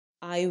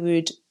I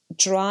would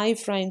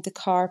drive round the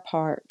car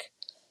park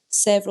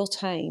several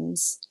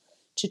times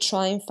to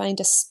try and find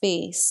a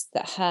space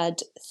that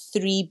had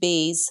 3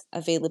 bays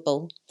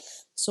available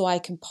so I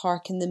can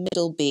park in the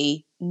middle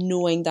bay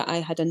knowing that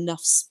I had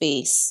enough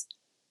space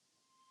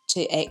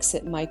to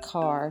exit my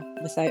car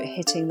without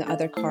hitting the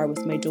other car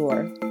with my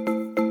door.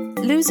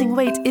 Losing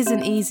weight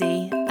isn't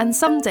easy, and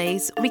some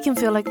days we can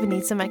feel like we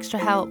need some extra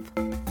help.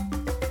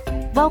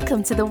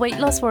 Welcome to the Weight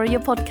Loss Warrior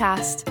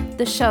podcast,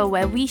 the show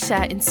where we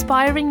share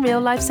inspiring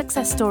real-life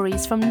success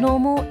stories from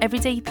normal,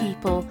 everyday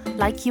people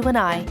like you and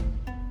I.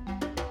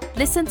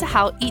 Listen to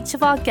how each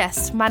of our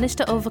guests managed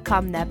to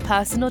overcome their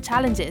personal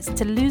challenges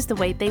to lose the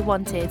weight they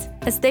wanted,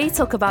 as they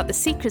talk about the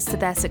secrets to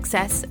their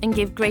success and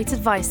give great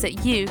advice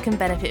that you can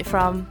benefit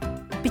from.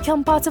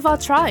 Become part of our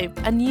tribe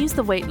and use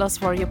the Weight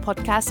Loss Warrior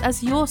podcast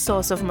as your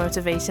source of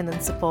motivation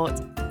and support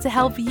to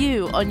help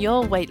you on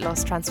your weight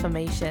loss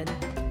transformation.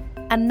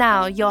 And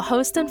now, your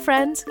host and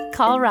friend,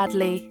 Carl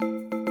Radley.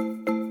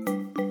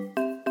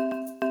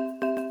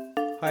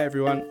 Hi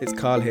everyone, it's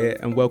Carl here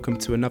and welcome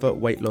to another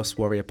Weight Loss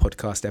Warrior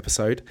podcast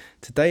episode.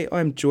 Today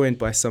I'm joined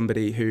by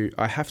somebody who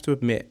I have to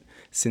admit,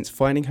 since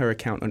finding her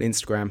account on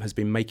Instagram has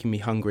been making me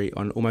hungry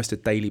on almost a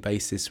daily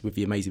basis with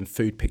the amazing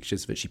food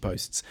pictures that she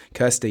posts.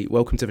 Kirsty,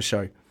 welcome to the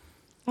show.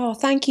 Oh,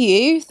 thank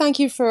you. Thank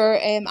you for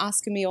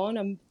asking me on.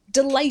 I'm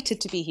delighted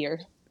to be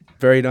here.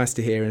 Very nice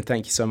to hear and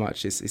thank you so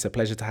much. It's a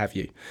pleasure to have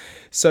you.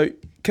 So,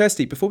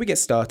 Kirsty, before we get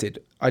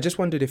started, I just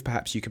wondered if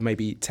perhaps you could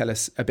maybe tell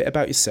us a bit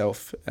about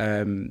yourself,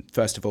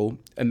 first of all,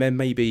 and then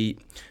maybe,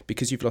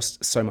 because you've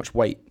lost so much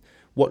weight,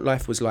 what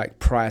life was like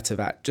prior to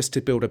that, just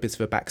to build a bit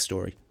of a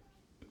backstory.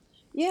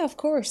 Yeah, of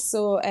course.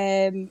 So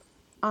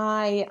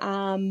I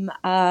am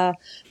a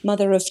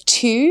mother of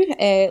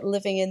 2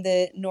 living in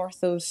the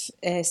north of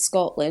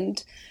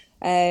Scotland.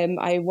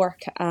 I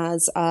work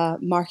as a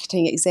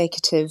marketing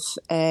executive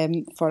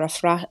for a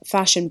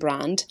fashion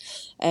brand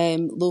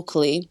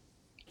locally.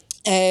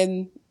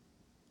 I'm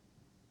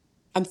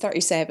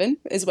 37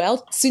 as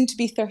well, soon to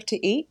be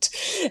 38.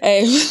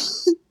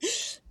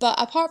 But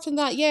apart from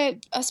that, yeah,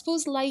 I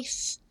suppose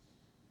life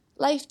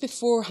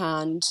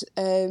beforehand.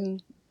 At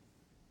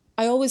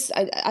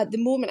the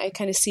moment, I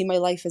kind of see my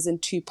life as in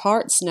 2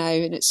 parts now,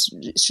 and it's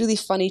really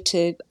funny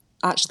to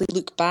actually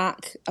look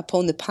back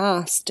upon the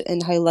past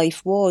and how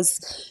life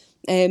was.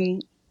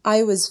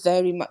 I was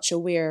very much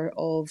aware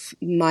of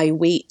my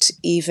weight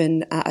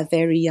even at a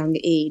very young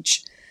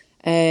age.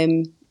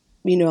 I'm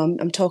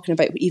talking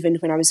about even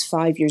when I was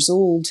 5 years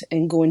old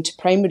and going to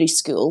primary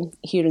school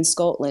here in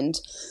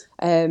Scotland.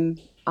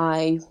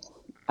 I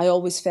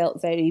always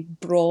felt very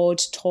broad,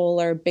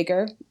 taller,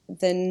 bigger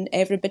than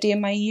everybody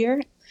in my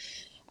year.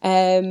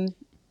 At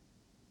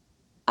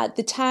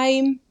the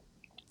time,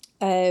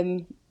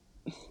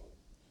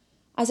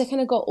 as I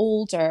kind of got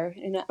older,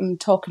 and I'm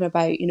talking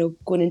about,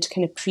 going into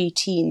kind of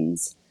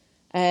pre-teens,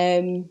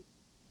 I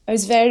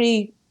was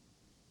very,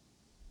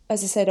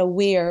 as I said,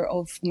 aware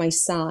of my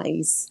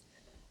size.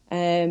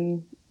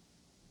 And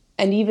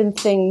even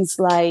things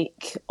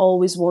like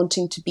always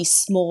wanting to be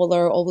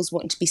smaller, always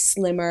wanting to be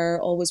slimmer,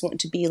 always wanting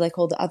to be like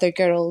all the other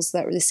girls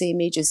that were the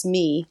same age as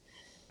me.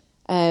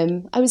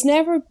 I was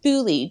never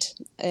bullied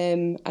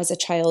as a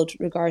child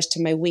regards to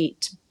my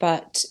weight,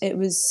 but it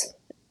was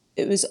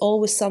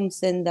always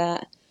something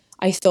that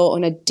I thought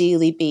on a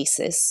daily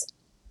basis.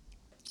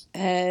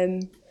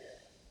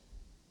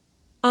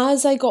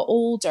 As I got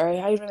older,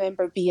 I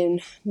remember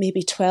being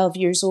maybe 12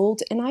 years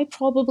old, and I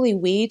probably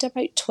weighed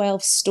about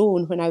 12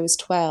 stone when I was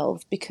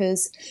 12,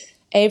 because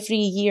every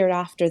year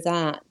after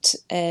that,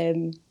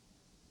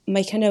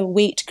 my kind of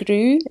weight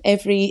grew.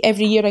 Every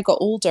year I got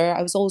older,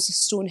 I was always a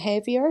stone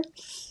heavier.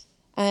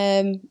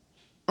 And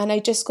I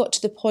just got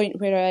to the point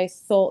where I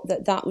thought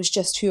that was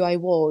just who I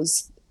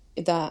was,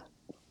 that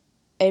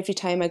every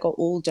time I got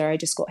older, I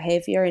just got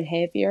heavier and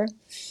heavier.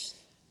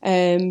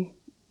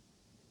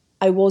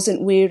 I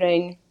wasn't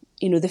wearing,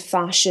 the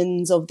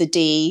fashions of the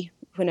day.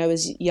 When I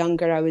was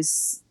younger, I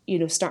was,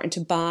 starting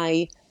to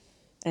buy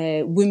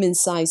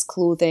women's size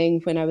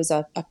clothing. When I was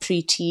a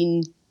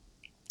preteen,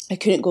 I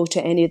couldn't go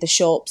to any of the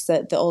shops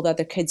that all the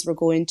other kids were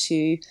going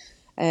to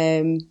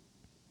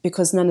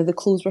because none of the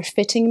clothes were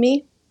fitting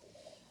me.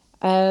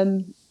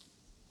 I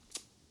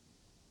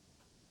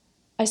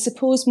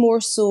suppose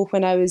more so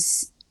when I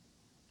was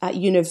at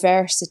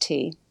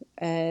university.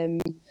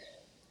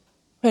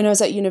 When I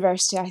was at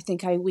university, I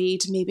think I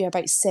weighed maybe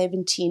about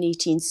 17,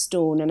 18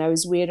 stone, and I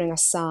was wearing a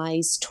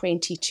size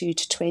 22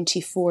 to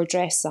 24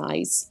 dress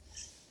size.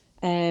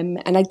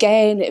 And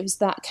again, it was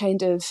that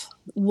kind of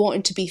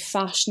wanting to be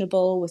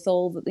fashionable with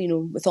all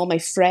my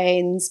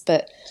friends.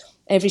 But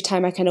every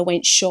time I kind of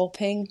went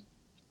shopping,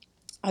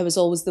 I was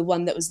always the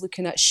one that was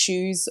looking at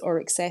shoes or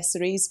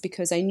accessories,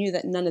 because I knew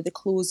that none of the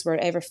clothes were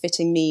ever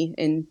fitting me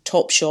in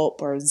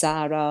Topshop or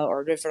Zara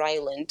or River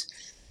Island.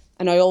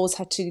 And I always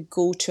had to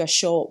go to a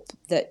shop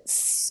that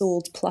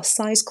sold plus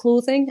size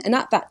clothing. And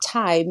at that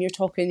time, you're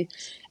talking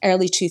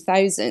early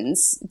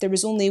 2000s, there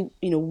was only,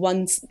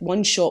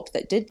 one shop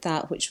that did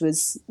that, which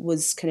was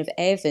kind of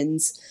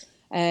Evans.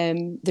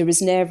 There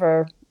was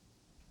never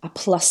a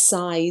plus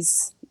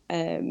size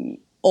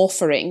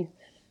offering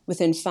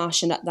within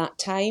fashion at that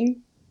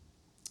time.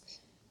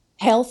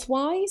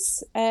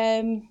 Health-wise,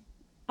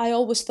 I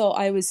always thought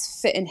I was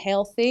fit and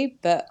healthy,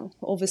 but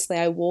obviously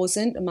I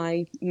wasn't.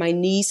 My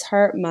knees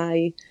hurt,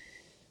 my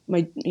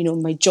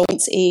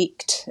joints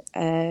ached.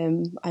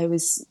 I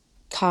was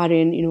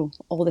carrying,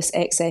 all this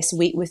excess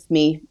weight with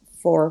me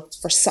for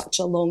such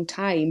a long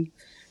time.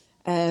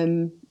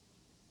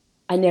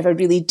 I never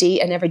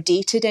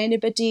dated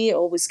anybody. I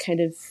always kind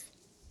of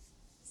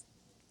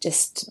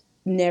just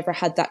never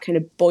had that kind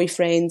of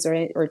boyfriends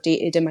or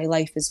dated in my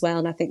life as well.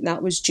 And I think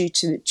that was due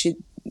to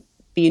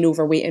being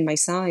overweight in my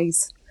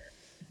size.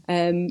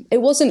 I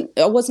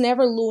was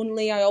never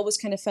lonely. I always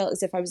kind of felt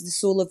as if I was the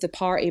soul of the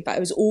party, but I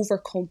was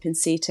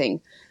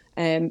overcompensating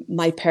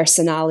my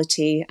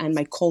personality and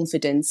my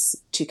confidence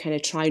to kind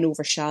of try and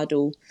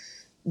overshadow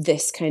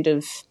this kind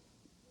of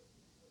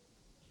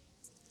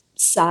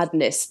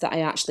sadness that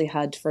I actually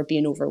had for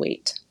being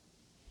overweight.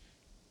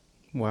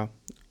 Wow.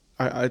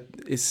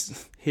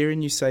 It's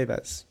hearing you say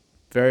that's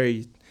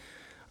very,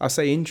 I'll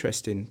say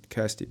interesting,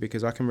 Kirsty,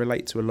 because I can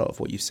relate to a lot of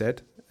what you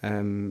said.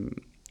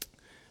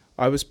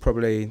 I was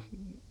probably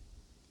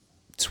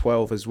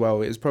 12 as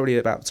well. It was probably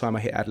about the time I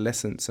hit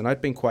adolescence, and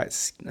I'd been quite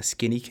a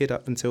skinny kid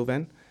up until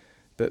then.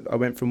 But I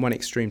went from one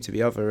extreme to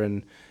the other,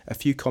 and a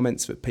few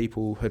comments that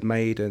people had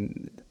made,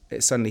 and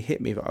it suddenly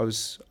hit me that I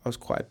was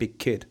quite a big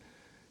kid,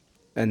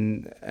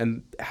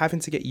 and having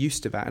to get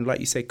used to that, and like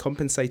you say,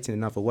 compensating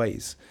in other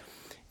ways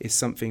is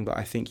something that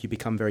I think you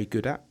become very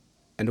good at,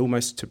 and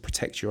almost to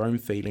protect your own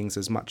feelings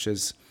as much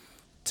as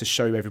to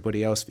show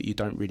everybody else that you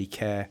don't really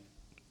care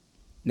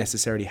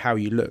necessarily how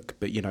you look,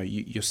 but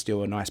you're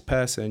still a nice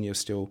person, you're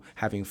still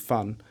having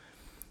fun,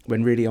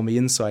 when really on the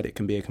inside it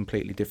can be a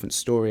completely different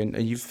story.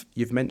 And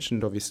you've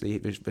mentioned obviously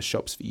the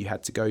shops that you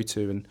had to go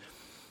to, and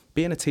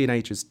being a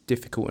teenager is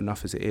difficult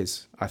enough as it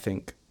is. I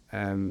think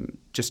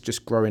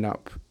just growing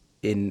up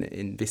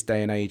in this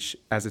day and age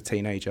as a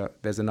teenager,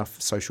 there's enough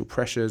social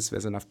pressures,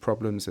 there's enough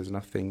problems, there's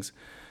enough things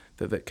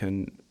that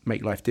can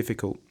make life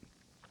difficult.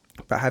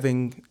 But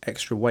having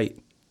extra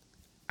weight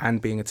and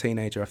being a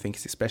teenager, I think,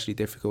 is especially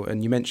difficult.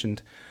 And you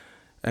mentioned,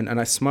 and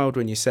I smiled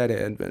when you said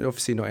it, and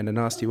obviously not in a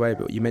nasty way,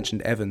 but you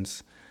mentioned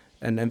Evans.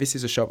 And this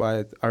is a shop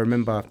I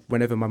remember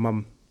whenever my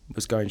mum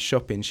was going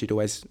shopping,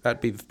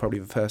 that'd be probably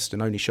the first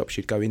and only shop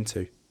she'd go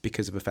into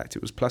because of the fact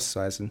it was plus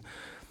size. And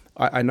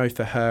I know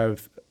for her,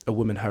 a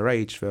woman her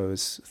age, there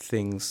was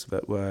things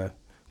that were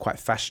quite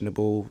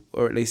fashionable,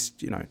 or at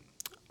least,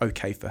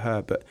 okay for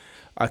her. But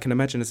I can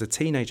imagine as a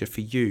teenager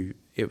for you,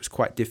 it was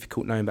quite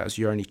difficult knowing that was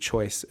your only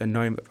choice, and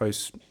knowing that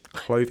those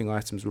clothing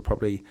items were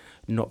probably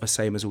not the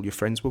same as all your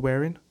friends were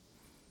wearing.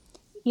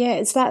 Yeah,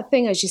 it's that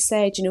thing, as you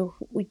said,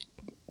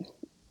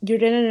 you're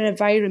in an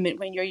environment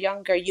when you're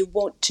younger, you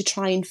want to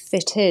try and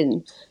fit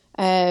in.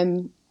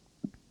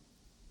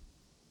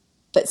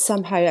 But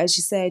somehow, as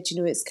you said,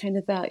 it's kind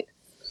of that,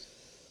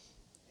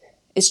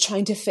 it's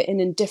trying to fit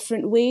in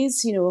different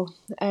ways, you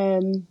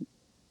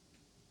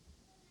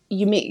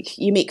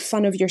make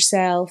fun of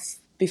yourself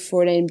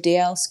before anybody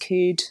else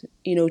could,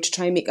 to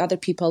try and make other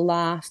people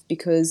laugh,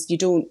 because you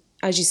don't,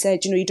 as you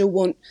said, you don't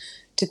want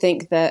to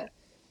think that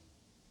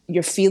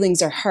your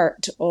feelings are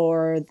hurt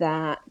or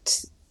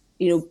that,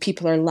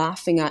 people are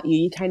laughing at you.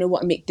 You kind of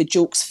want to make the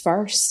jokes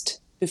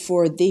first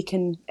before they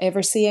can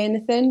ever say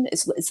anything.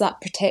 It's that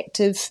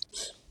protective,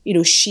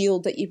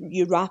 shield that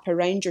you wrap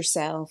around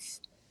yourself.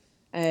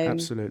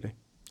 Absolutely.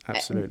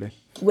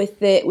 With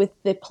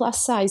the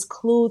plus size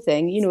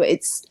clothing,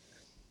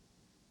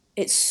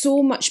 it's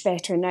so much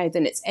better now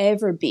than it's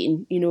ever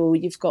been.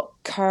 You've got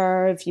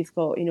Curve, you've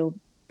got,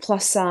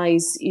 plus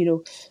size,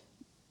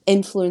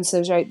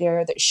 influencers out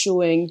there that's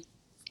showing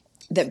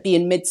that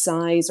being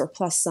mid-size or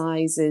plus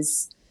size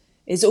is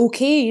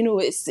okay.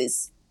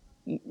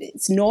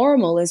 It's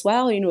normal as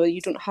well.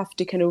 You don't have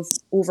to kind of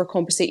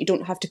overcompensate. You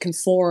don't have to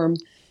conform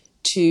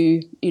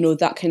to,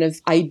 that kind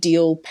of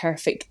ideal,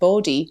 perfect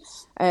body.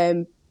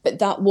 But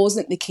that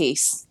wasn't the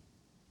case,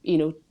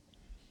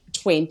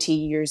 20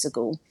 years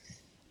ago.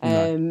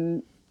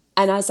 No.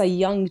 And as a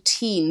young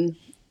teen,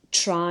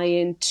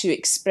 trying to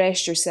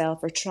express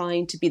yourself or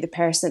trying to be the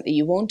person that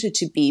you wanted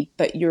to be,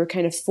 but you're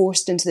kind of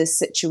forced into this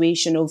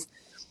situation of,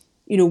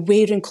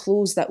 wearing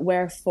clothes that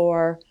were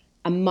for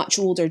a much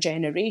older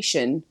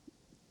generation.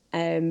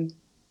 Not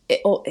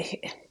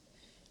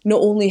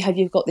only have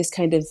you got this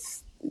kind of,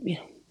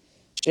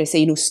 should I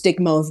say,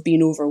 stigma of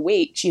being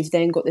overweight, you've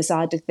then got this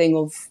added thing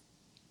of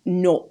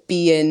not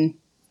being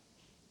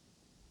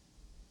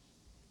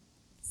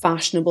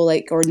fashionable,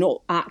 or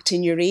not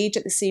acting your age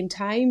at the same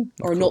time,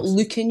 or not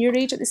looking your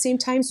age at the same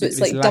time. So it's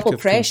like double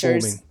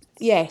pressures. Conforming.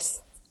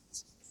 Yes.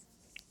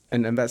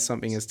 And that's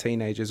something as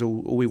teenagers,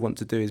 all we want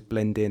to do is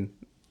blend in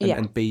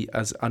and be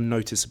as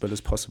unnoticeable as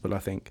possible, I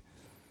think.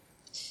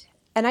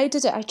 And I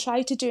did it. I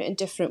tried to do it in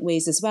different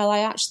ways as well.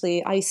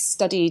 I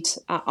studied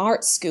at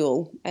art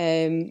school.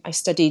 I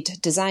studied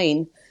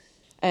design.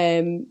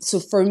 So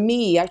for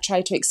me, I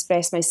tried to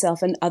express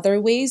myself in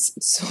other ways.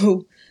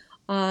 So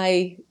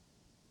I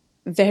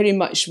very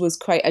much was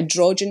quite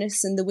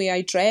androgynous in the way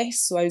I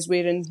dressed. So I was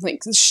wearing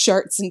like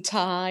shirts and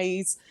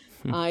ties.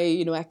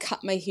 I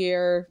cut my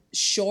hair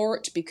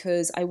short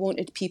because I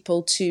wanted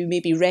people to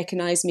maybe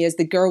recognize me as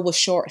the girl with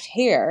short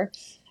hair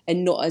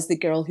and not as the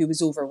girl who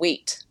was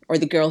overweight or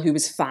the girl who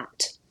was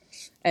fat.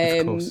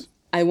 Of course.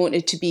 I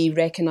wanted to be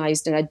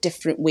recognized in a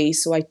different way.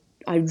 So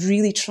I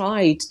really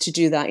tried to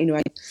do that.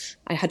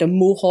 I had a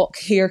mohawk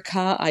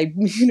haircut. I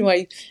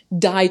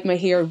dyed my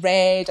hair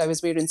red. I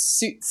was wearing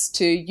suits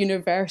to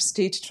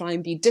university to try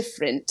and be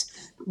different,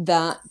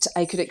 that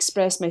I could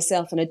express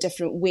myself in a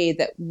different way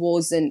that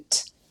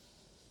wasn't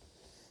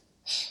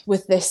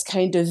with this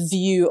kind of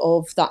view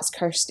of that's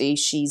Kirsty,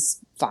 she's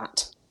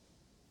fat.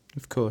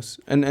 Of course.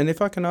 And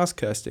if I can ask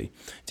Kirsty,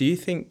 do you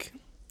think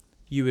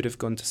you would have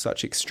gone to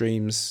such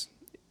extremes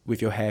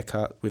with your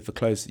haircut, with the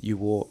clothes that you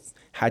wore,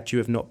 had you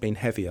have not been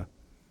heavier?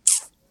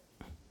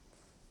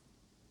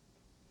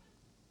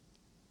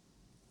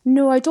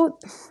 No, I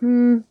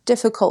don't.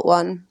 Difficult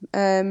one.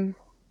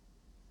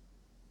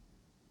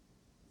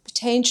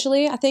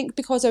 Potentially, I think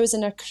because I was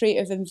in a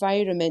creative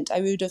environment,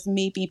 I would have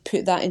maybe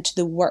put that into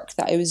the work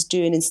that I was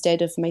doing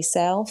instead of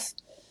myself.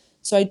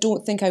 So I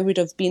don't think I would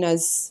have been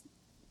as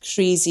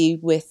crazy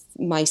with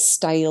my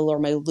style or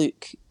my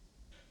look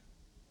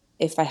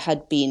if I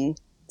had been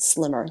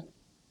slimmer.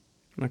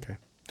 Okay.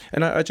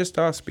 And I just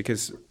ask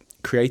because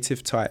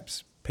creative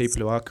types,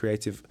 people who are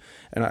creative,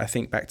 and I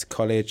think back to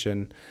college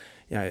and,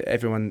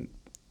 everyone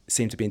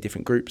seemed to be in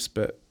different groups,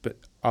 but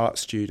art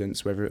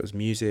students, whether it was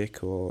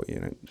music or,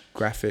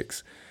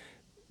 graphics,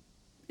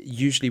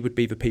 usually would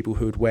be the people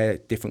who would wear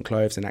different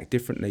clothes and act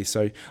differently.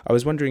 So I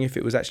was wondering if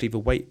it was actually the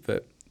weight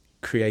that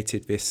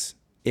created this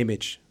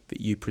image that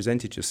you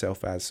presented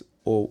yourself as,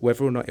 or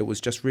whether or not it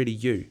was just really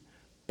you,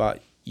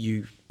 but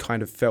you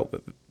kind of felt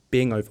that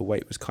being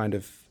overweight was kind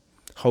of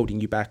holding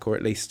you back, or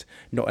at least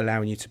not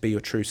allowing you to be your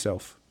true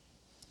self.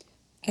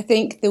 I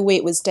think the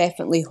weight was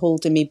definitely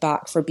holding me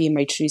back for being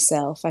my true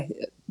self. But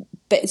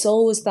it's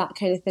always that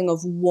kind of thing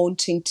of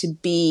wanting to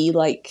be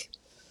like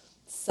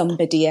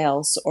somebody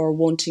else or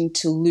wanting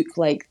to look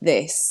like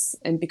this.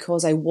 And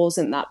because I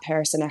wasn't that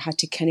person, I had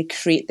to kind of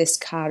create this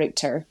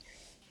character,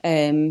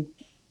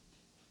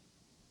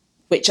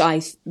 which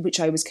I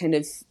was kind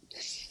of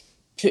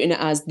putting it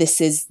as this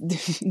is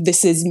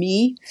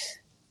me.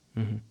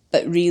 Mm-hmm.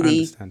 But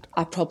really,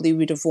 I probably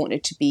would have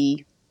wanted to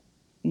be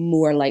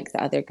more like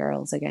the other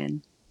girls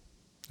again.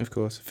 Of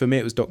course. For me,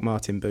 it was Doc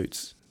Marten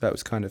boots. That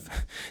was kind of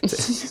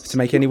to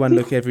make anyone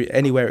look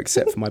anywhere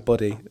except for my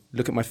body.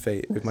 Look at my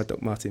feet with my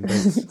Doc Marten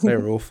boots. They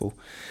were awful.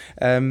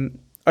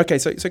 Okay,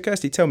 so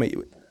Kirsty, tell me,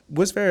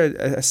 was there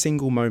a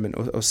single moment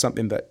or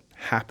something that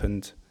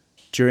happened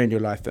during your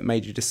life that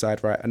made you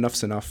decide, right,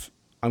 enough's enough,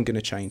 I'm going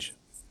to change?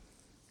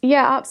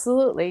 Yeah,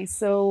 absolutely.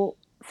 So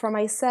for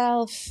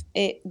myself,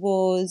 it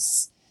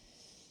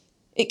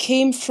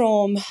came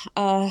from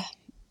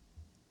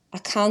a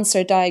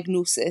cancer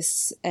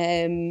diagnosis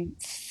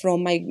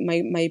from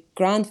my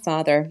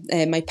grandfather,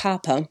 my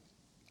papa.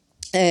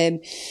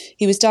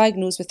 He was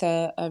diagnosed with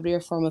a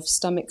rare form of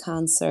stomach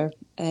cancer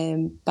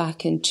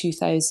back in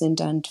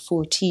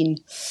 2014.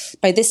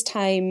 By this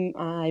time,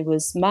 I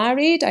was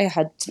married. I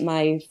had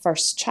my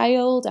first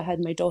child. I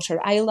had my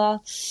daughter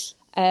Isla.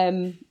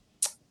 And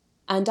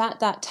at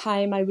that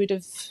time, I would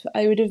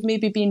have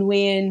maybe been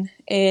weighing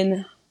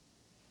in,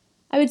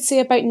 I would say,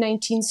 about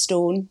 19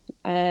 stone.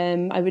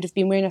 I would have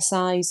been wearing a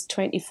size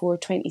 24,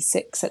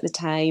 26 at the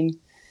time.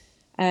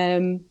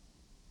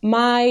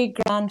 My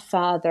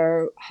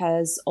grandfather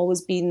has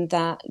always been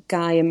that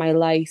guy in my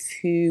life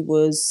who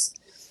was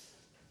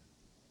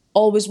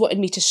always wanted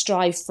me to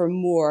strive for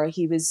more.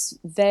 He was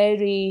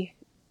very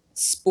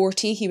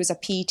sporty. He was a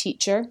PE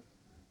teacher.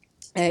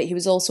 He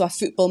was also a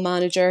football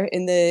manager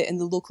in the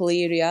local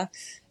area.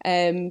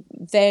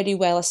 Very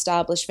well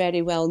established,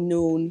 very well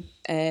known.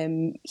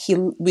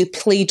 We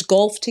played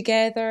golf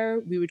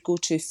together. We would go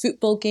to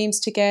football games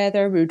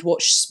together. We would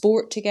watch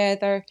sport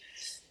together.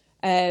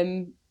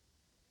 And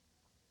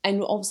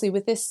obviously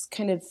with this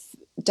kind of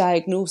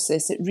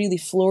diagnosis, it really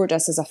floored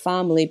us as a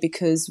family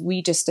because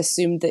we just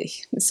assumed that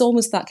it's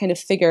almost that kind of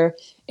figure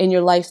in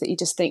your life that you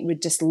just think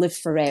would just live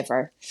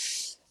forever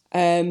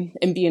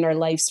and be in our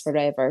lives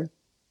forever.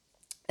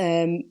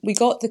 We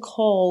got the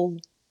call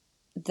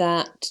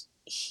that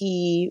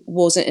he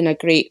wasn't in a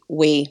great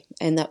way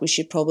and that we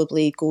should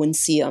probably go and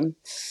see him.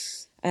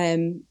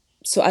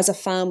 So as a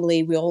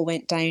family, we all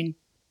went down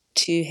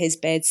to his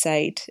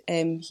bedside.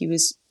 He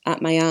was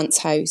at my aunt's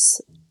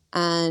house,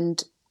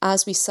 and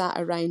as we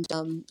sat around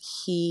him,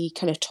 he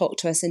kind of talked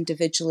to us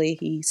individually.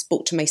 He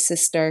spoke to my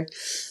sister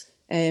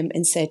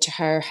and said to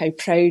her how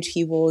proud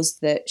he was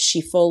that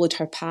she followed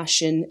her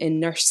passion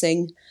in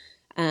nursing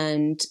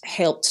and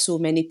helped so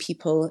many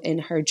people in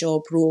her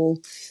job role.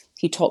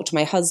 He talked to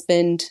my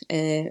husband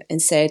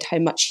and said how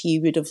much he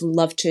would have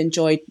loved to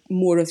enjoy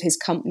more of his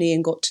company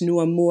and got to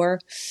know him more.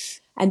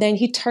 And then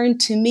he turned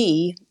to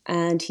me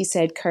and he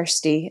said,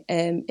 Kirsty,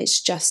 it's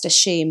just a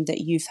shame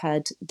that you've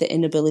had the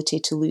inability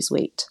to lose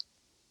weight.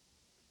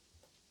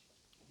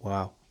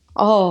 Wow.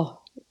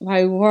 Oh,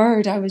 my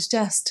word. I was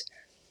just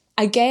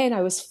again,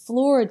 I was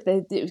floored.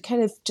 It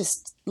kind of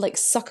just like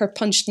sucker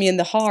punched me in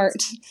the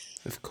heart.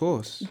 Of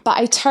course. But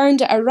I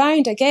turned it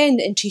around again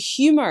into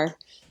humour.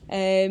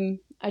 I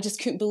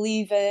just couldn't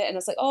believe it. And I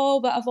was like, oh,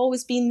 but I've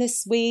always been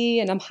this way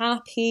and I'm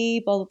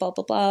happy, blah, blah,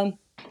 blah, blah, blah.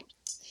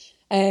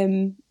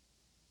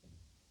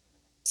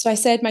 So I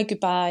said my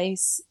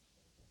goodbyes,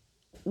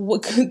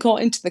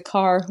 got into the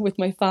car with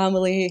my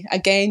family,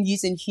 again,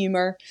 using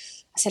humour.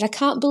 I said, I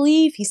can't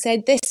believe he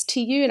said this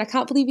to you, and I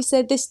can't believe he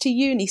said this to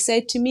you. And he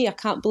said to me, I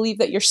can't believe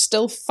that you're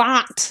still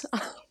fat.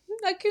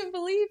 I couldn't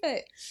believe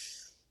it.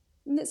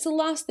 And it's the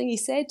last thing he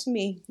said to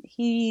me.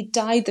 He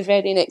died the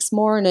very next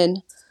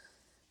morning.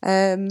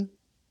 But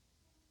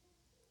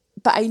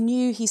I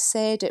knew he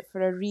said it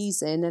for a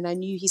reason, and I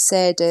knew he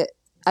said it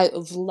out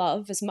of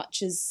love. As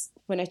much as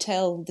when I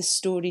tell the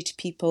story to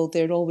people,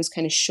 they're always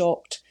kind of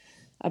shocked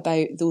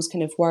about those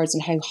kind of words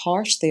and how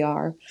harsh they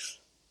are.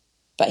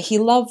 But he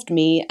loved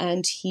me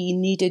and he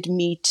needed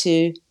me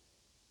to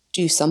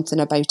do something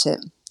about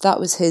it. That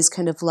was his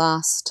kind of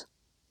last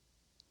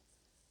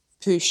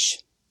push.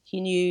 He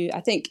knew, I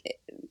think,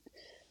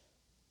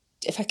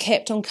 if I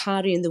kept on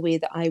carrying the way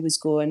that I was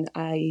going,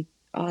 I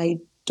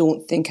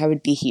don't think I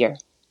would be here.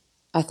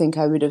 I think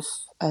I would have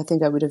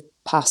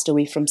passed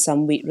away from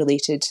some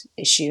weight-related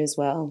issue as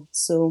well.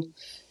 So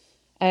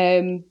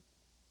that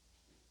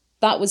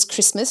was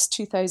Christmas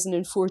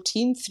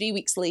 2014. 3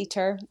 weeks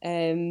later,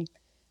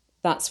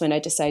 that's when I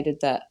decided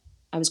that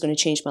I was going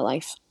to change my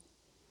life.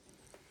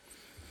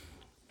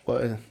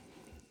 What a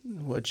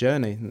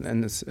journey,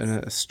 and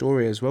a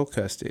story as well,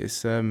 Kirsty.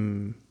 It's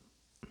I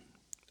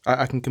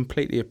can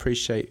completely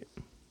appreciate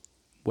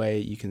where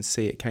you can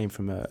see it came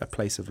from a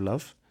place of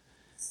love,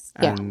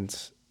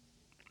 and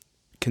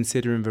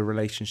considering the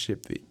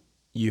relationship that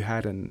you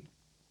had and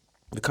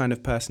the kind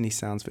of person he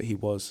sounds that he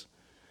was,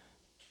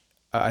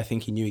 I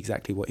think he knew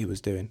exactly what he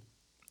was doing,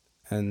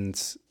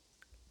 and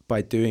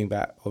by doing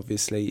that,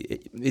 obviously,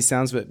 it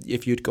sounds that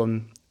if you'd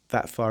gone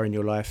that far in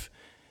your life,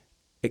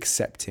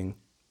 accepting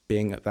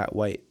being at that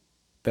weight,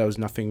 there was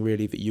nothing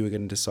really that you were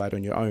going to decide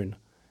on your own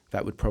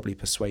that would probably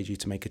persuade you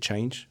to make a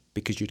change,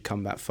 because you'd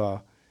come that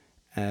far.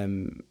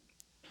 And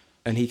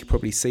he could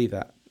probably see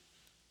that.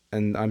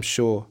 And I'm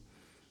sure,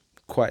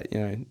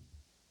 he's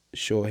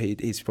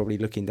probably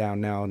looking down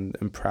now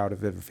and proud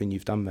of everything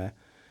you've done there.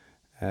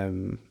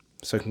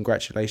 So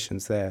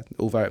congratulations there,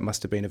 although it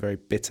must have been a very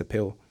bitter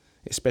pill,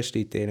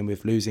 especially dealing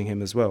with losing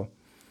him as well.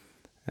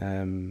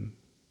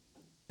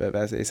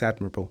 But it's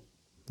admirable,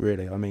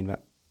 really. I mean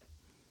that.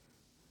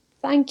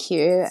 Thank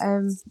you.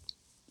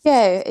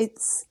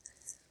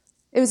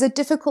 It was a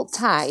difficult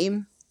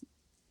time,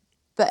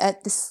 but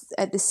at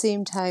the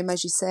same time,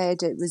 as you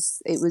said, it was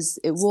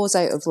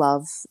out of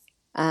love,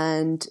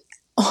 and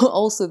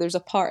also there's a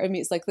part of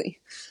me. It's like,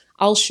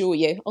 I'll show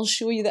you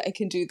that I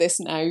can do this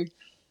now.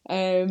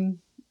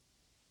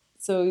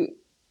 So,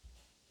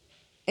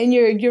 and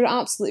you're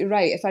absolutely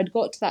right. If I'd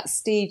got to that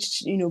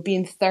stage,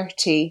 being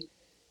 30,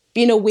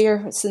 being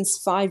aware since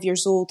 5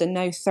 years old and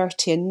now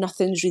 30, and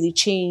nothing's really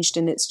changed,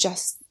 and it's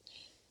just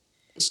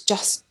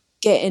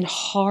getting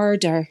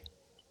harder.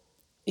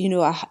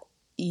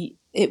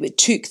 It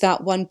took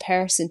that one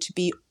person to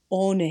be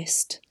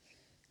honest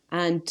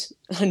and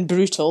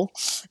brutal,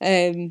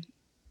 to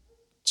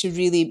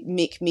really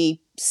make me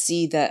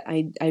see that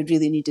I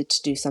really needed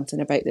to do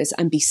something about this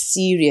and be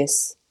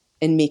serious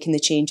in making the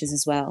changes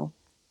as well.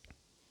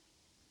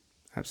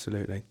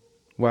 Absolutely.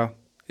 Well,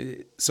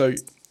 so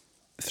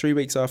 3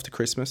 weeks after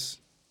Christmas,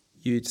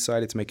 you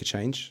decided to make a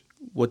change.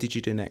 What did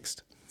you do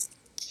next?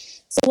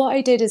 So what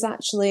I did is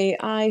actually,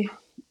 I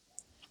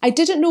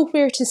didn't know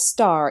where to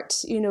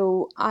start.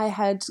 I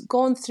had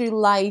gone through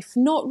life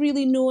not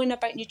really knowing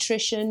about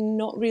nutrition,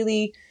 not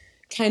really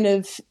kind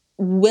of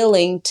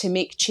willing to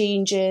make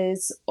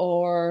changes,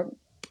 or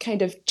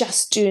kind of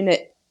just doing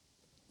it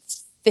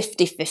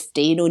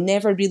 50-50,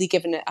 never really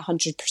giving it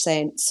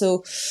 100%.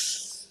 So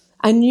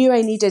I knew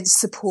I needed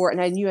support,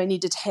 and I knew I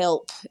needed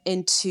help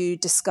into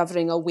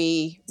discovering a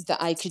way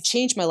that I could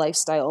change my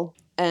lifestyle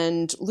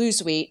and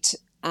lose weight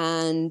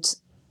and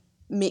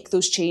make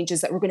those changes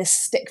that were going to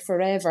stick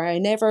forever. I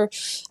never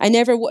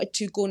wanted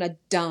to go on a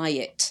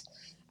diet.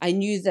 I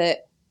knew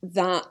that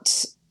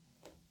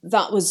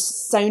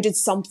sounded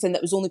something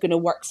that was only going to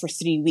work for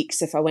 3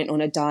 weeks if I went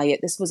on a diet.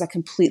 This was a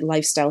complete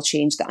lifestyle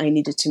change that I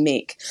needed to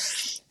make.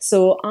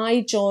 So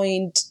I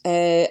joined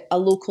a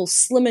local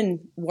Slimming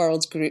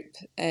World group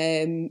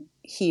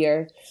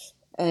here,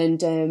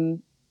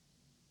 and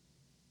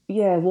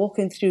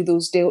walking through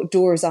those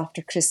doors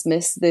after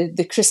Christmas,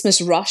 the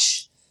Christmas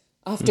rush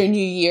after New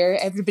Year,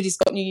 everybody's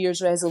got New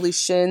Year's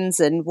resolutions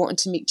and wanting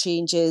to make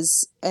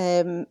changes.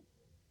 I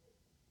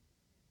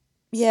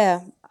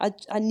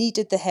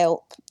needed the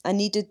help. I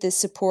needed the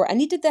support. I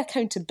needed the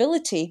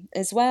accountability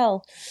as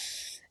well.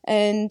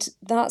 And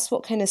that's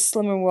what kind of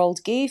Slimming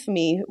World gave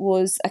me,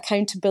 was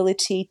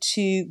accountability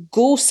to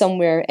go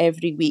somewhere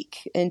every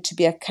week and to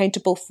be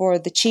accountable for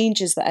the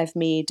changes that I've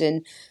made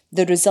and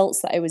the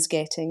results that I was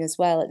getting as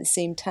well at the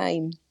same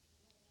time.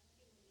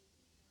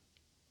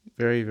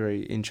 Very,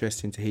 very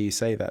interesting to hear you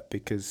say that,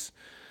 because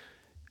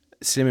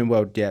Slimming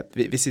World, yeah,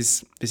 this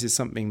is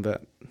something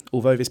that,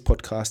 although this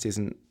podcast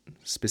isn't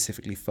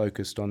specifically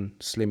focused on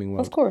Slimming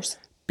World, Of course.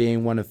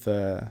 being one of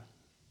the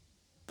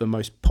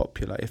most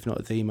popular, if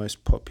not the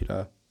most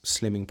popular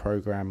slimming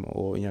program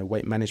or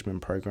weight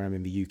management program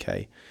in the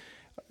UK,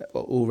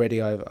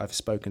 already I've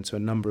spoken to a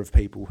number of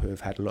people who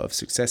have had a lot of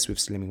success with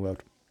Slimming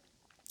World,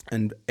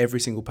 and every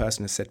single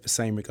person has said the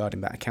same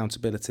regarding that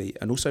accountability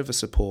and also the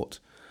support,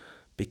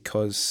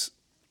 because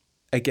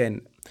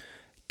again,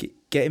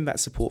 getting that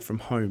support from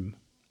home,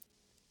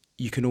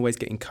 you can always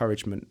get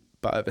encouragement,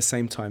 but at the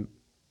same time,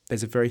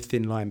 there's a very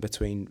thin line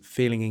between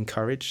feeling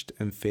encouraged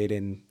and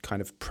feeling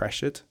kind of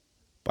pressured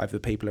by the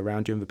people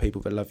around you and the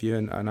people that love you.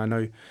 And I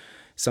know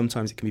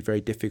sometimes it can be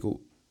very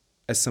difficult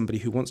as somebody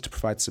who wants to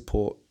provide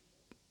support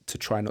to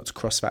try not to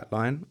cross that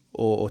line,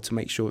 or to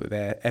make sure that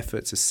their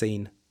efforts are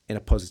seen in a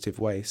positive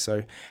way.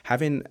 So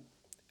having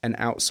an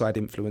outside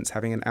influence,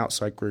 having an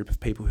outside group of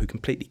people who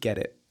completely get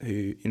it,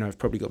 who have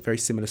probably got very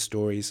similar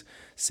stories,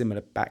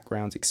 similar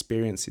backgrounds,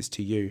 experiences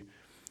to you,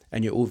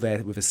 and you're all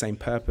there with the same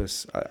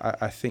purpose,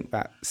 I think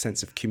that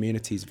sense of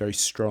community is very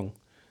strong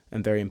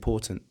and very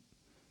important.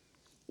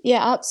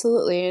 Yeah,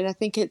 absolutely. And I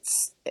think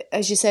it's,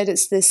 as you said,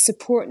 it's this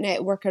support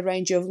network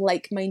around you of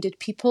like-minded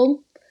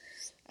people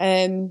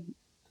who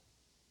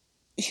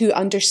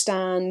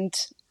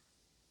understand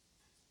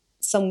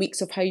some weeks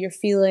of how you're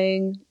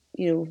feeling,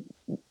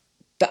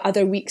 but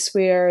other weeks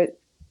where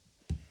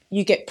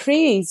you get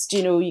praised,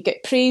 you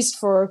get praised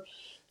for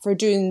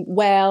doing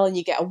well, and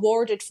you get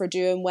awarded for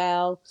doing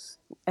well.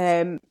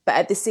 But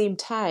at the same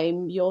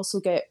time, you also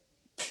get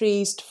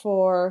praised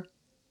for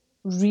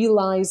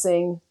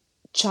realizing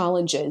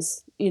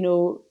challenges.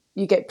 You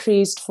get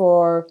praised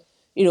for,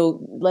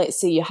 let's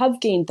say you have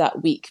gained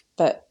that week,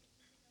 but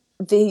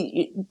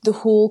the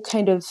whole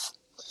kind of,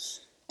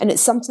 and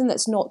it's something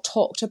that's not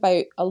talked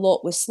about a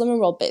lot with Slimmer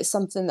World, but it's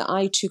something that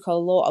I took a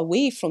lot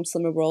away from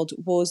Slimmer World,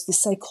 was the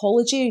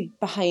psychology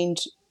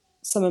behind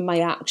some of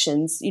my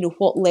actions.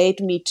 What led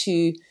me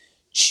to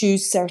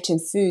choose certain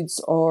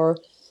foods, or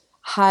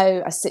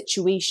how a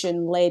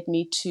situation led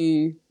me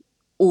to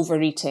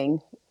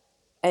overeating.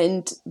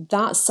 And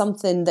that's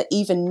something that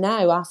even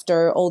now,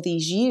 after all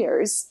these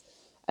years,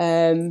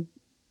 since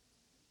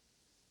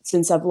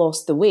I've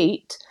lost the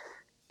weight,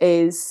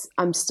 is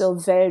I'm still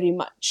very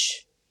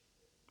much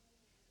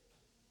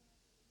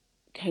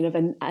kind of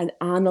an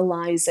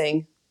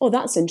analysing, oh,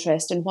 that's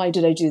interesting, why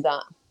did I do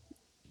that?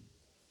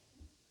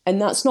 And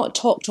that's not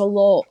talked a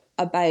lot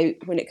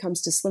about when it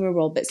comes to Slimmer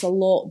World, but it's a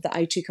lot that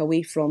I took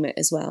away from it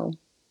as well.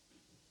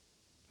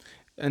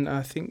 And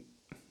I think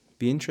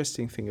the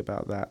interesting thing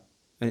about that,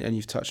 and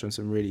you've touched on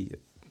some really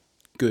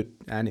good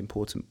and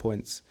important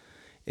points,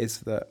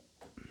 is that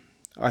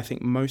I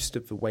think most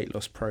of the weight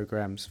loss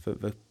programs, for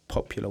the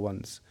popular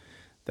ones,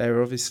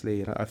 they're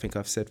obviously, and I think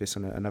I've said this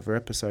on another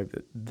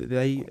episode, that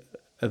they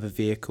are the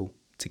vehicle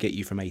to get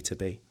you from A to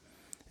B.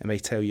 And they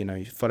tell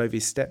you, follow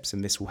these steps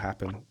and this will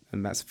happen,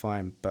 and that's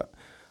fine. But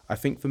I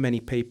think for many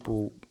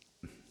people,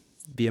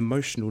 the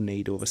emotional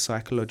need or the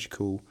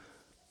psychological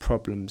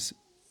problems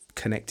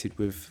connected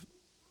with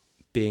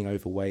being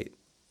overweight,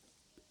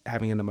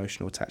 having an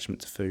emotional attachment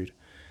to food,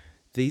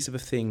 these are the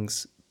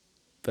things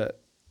that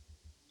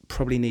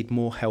probably need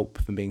more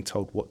help than being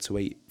told what to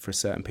eat for a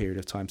certain period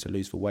of time to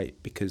lose the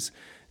weight, because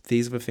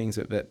these are the things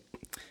that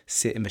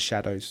sit in the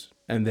shadows,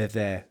 and they're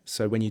there.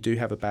 So when you do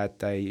have a bad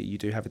day, you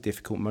do have a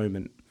difficult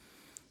moment,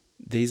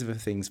 these are the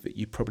things that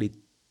you probably,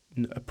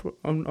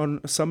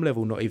 on some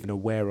level, not even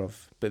aware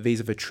of, but these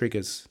are the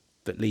triggers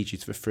that lead you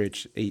to the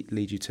fridge,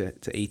 lead you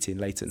to eating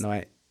late at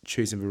night,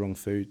 choosing the wrong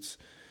foods.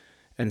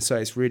 And so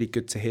it's really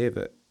good to hear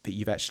that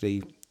you've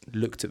actually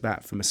looked at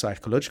that from a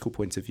psychological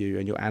point of view,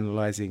 and you're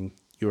analysing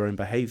your own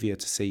behaviour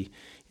to see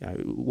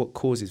what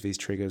causes these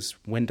triggers,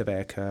 when do they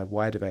occur,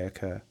 why do they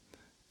occur.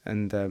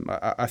 And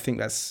I think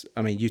that's,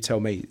 you tell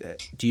me,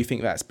 do you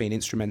think that's been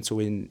instrumental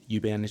in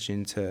you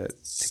managing to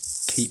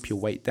keep your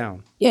weight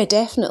down? Yeah,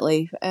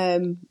 definitely.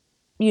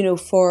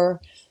 For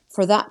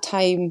that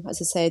time,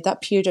 as I said,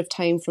 that period of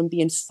time from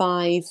being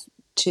 5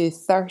 to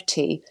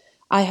 30,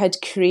 I had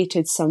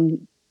created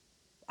some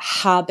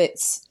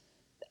habits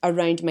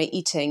around my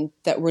eating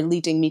that were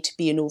leading me to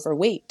being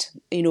overweight.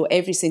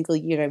 Every single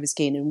year I was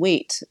gaining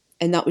weight,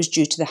 and that was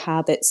due to the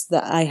habits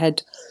that I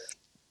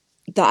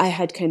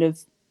had kind of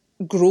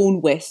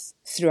grown with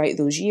throughout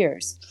those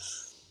years.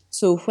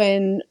 So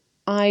when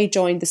I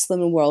joined the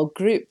Slimming World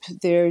group,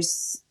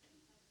 there's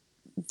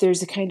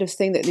a kind of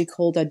thing that they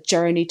called a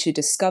journey to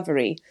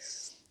discovery,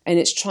 and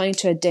it's trying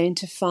to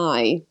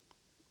identify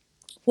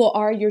what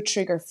are your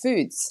trigger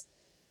foods.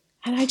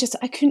 And I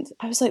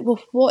was like, well,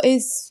 what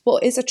is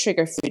a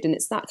trigger food? And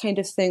it's that kind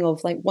of thing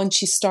of like, once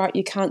you start,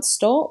 you can't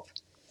stop.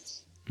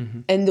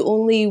 Mm-hmm. And the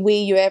only way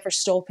you ever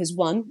stop is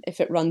one,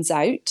 if it runs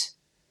out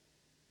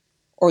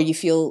or you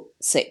feel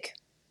sick.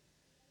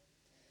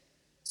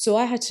 So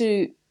I had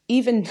to,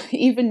 even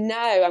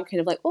now, I'm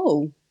kind of like,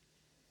 oh,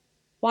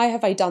 why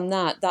have I done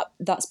that?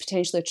 That's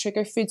potentially a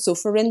trigger food. So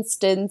for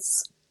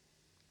instance,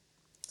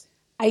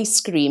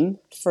 ice cream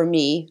for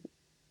me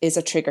is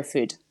a trigger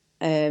food.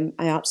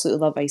 I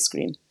absolutely love ice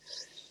cream.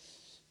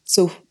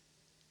 So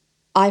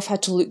I've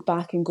had to look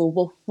back and go,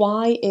 well,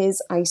 why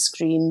is ice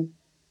cream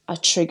a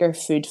trigger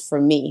food for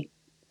me?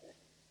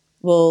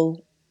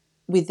 Well,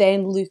 we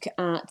then look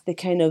at the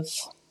kind of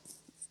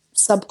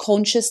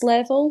subconscious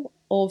level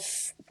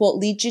of what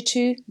leads you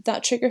to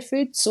that trigger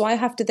food. So I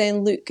have to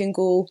then look and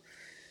go,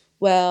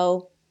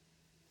 well,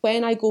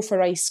 when I go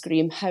for ice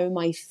cream, how am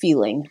I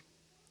feeling?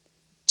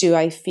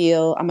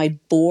 Am I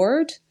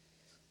bored?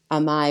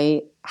 Am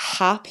I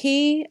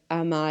happy?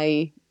 Am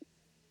I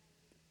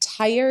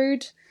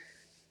tired?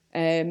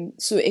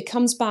 So it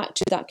comes back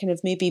to that kind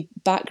of maybe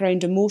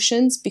background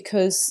emotions,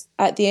 because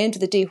at the end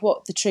of the day,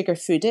 what the trigger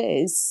food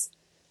is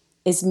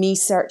me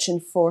searching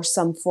for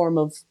some form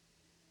of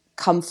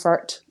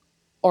comfort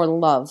or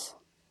love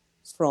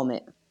from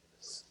it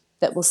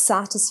that will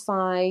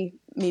satisfy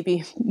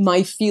maybe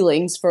my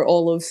feelings for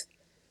all of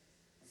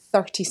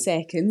 30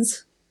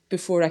 seconds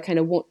before I kind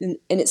of want, and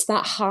it's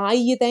that high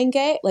you then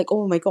get, like,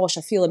 oh my gosh,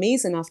 I feel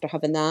amazing after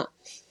having that,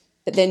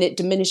 but then it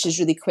diminishes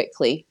really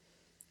quickly,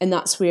 and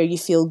that's where you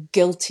feel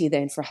guilty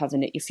then for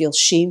having it, you feel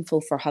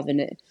shameful for having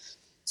it.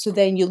 So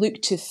then you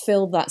look to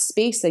fill that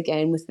space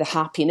again with the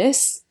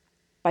happiness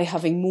by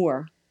having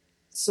more.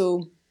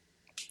 So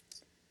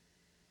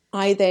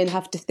I then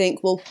have to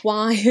think, well,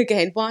 why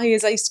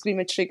is ice cream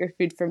a trigger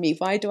food for me?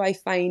 Why do I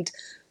find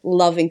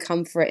love and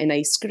comfort in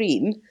ice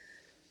cream?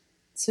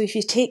 So if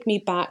you take me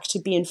back to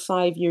being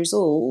 5 years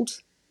old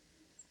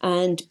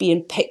and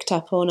being picked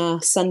up on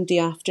a Sunday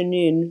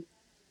afternoon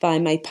by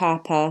my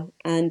papa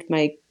and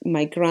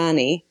my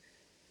granny,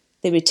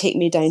 they would take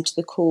me down to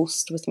the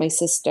coast with my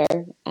sister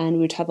and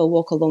we'd have a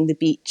walk along the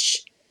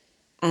beach,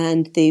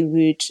 and they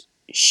would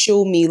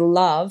show me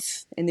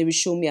love and they would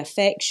show me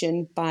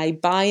affection by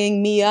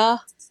buying me a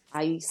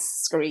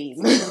ice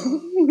cream.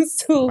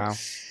 So Wow.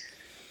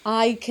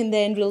 I can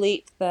then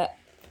relate that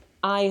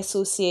I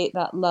associate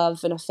that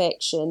love and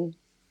affection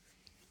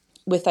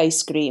with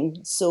ice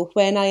cream. So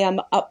when I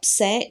am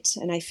upset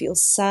and I feel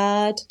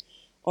sad,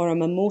 or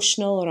I'm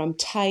emotional, or I'm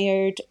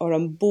tired, or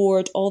I'm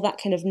bored, all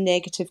that kind of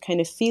negative kind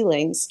of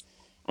feelings,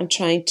 I'm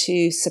trying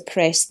to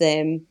suppress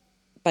them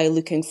by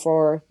looking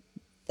for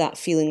that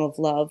feeling of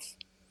love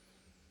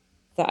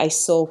that I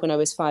saw when I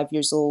was 5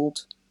 years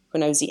old,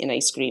 when I was eating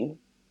ice cream.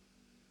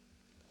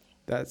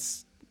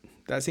 That's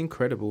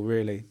incredible,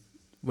 really,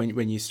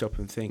 when you stop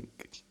and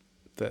think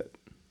that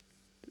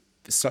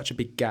there's such a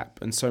big gap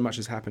and so much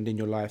has happened in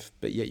your life,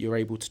 but yet you're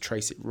able to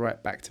trace it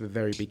right back to the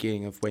very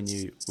beginning of when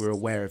you were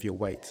aware of your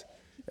weight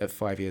at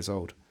 5 years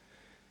old.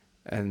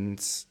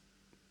 And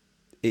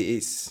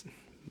it's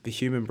the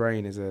human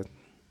brain is a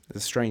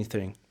strange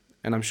thing,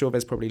 and I'm sure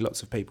there's probably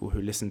lots of people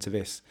who listen to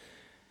this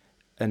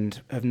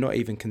and have not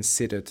even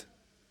considered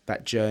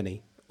that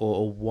journey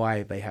or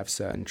why they have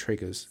certain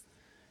triggers.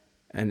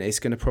 And it's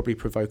going to probably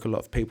provoke a lot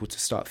of people to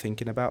start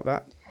thinking about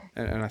that.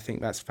 And I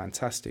think that's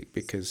fantastic,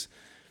 because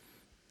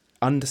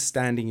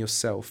understanding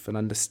yourself and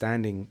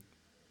understanding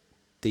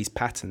these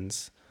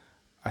patterns,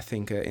 I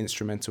think, are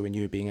instrumental in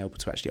you being able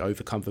to actually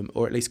overcome them,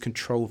 or at least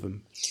control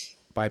them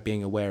by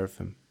being aware of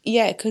them.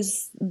 Yeah,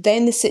 because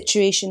then the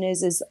situation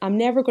is I'm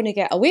never going to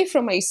get away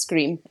from ice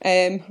cream.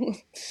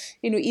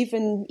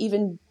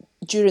 Even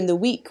during the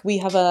week, we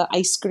have a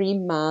ice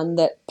cream man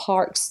that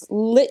parks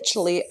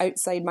literally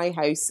outside my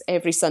house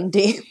every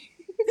Sunday.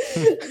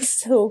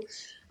 So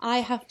I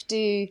have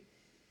to,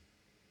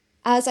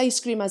 as ice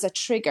cream as a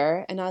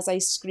trigger and as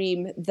ice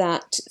cream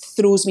that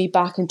throws me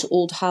back into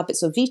old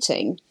habits of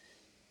eating,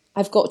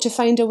 I've got to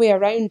find a way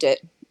around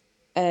it.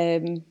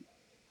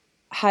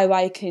 How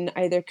I can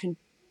either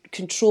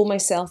control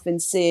myself in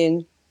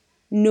saying,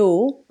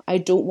 no, I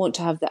don't want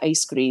to have the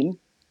ice cream,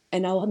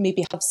 and I'll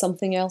maybe have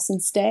something else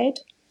instead.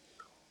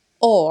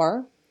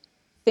 Or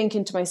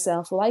thinking to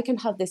myself, well, I can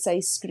have this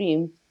ice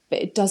cream,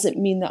 but it doesn't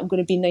mean that I'm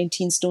going to be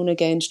 19 stone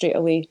again straight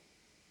away.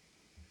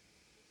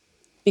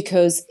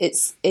 Because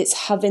it's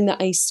having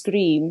the ice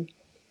cream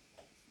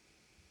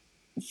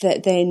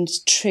that then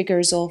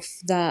triggers off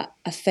that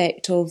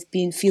effect of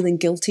feeling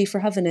guilty for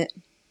having it.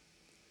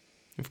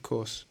 Of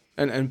course.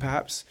 And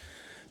perhaps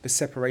the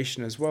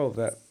separation as well,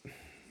 that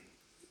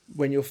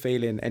when you're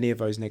feeling any of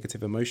those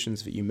negative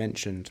emotions that you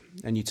mentioned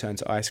and you turn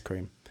to ice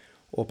cream,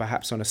 or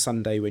perhaps on a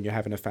Sunday when you're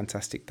having a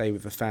fantastic day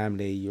with the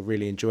family, you're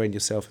really enjoying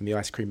yourself and the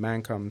ice cream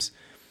man comes,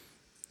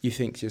 you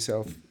think to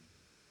yourself,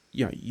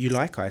 you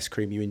like ice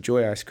cream, you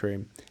enjoy ice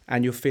cream,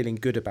 and you're feeling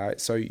good about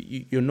it. So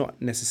you're not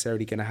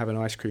necessarily going to have an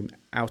ice cream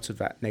out of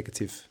that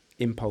negative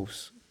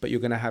impulse, but you're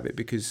going to have it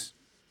because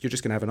you're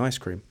just going to have an ice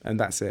cream, and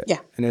that's it. Yeah.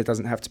 And there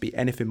doesn't have to be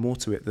anything more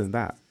to it than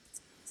that.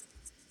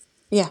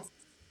 Yeah.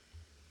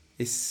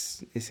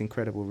 It's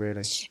incredible,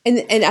 really.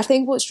 And I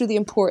think what's really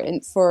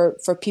important for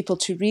people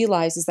to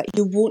realise is that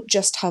you won't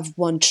just have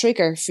one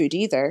trigger food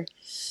either.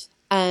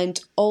 And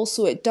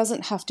also, it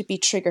doesn't have to be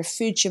trigger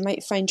foods. You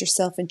might find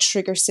yourself in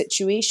trigger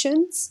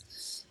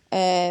situations,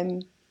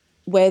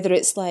 whether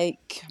it's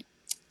like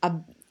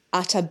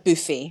at a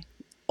buffet,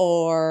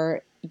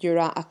 or you're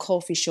at a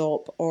coffee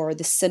shop or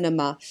the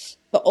cinema.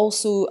 But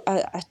also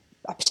a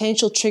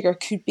potential trigger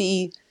could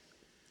be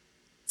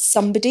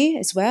somebody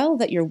as well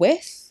that you're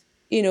with,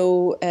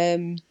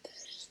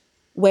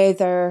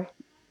 whether,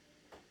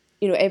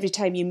 every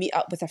time you meet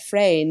up with a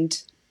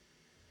friend,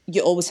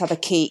 you always have a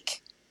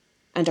cake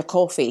and a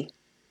coffee.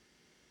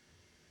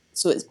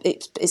 So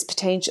it's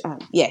potential.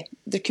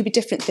 There could be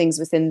different things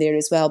within there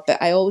as well.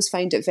 But I always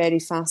find it very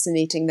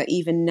fascinating that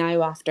even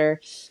now, after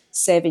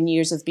 7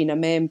 years of being a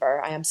member,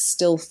 I am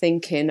still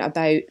thinking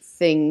about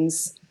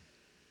things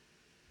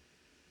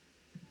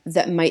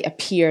that might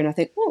appear, and I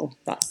think, oh,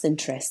 that's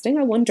interesting.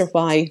 I wonder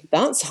why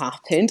that's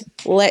happened.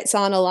 Let's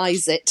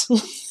analyse it.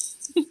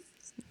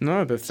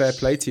 No, but fair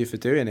play to you for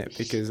doing it,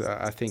 because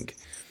I think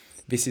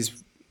this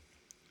is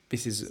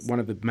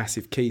one of the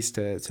massive keys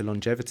to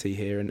longevity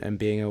here, and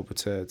being able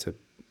to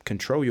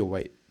control your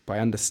weight by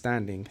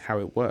understanding how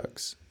it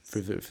works for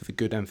the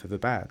good and for the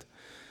bad.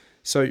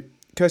 So,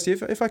 Kirsty,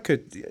 if I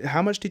could,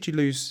 how much did you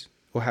lose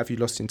or have you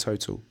lost in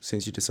total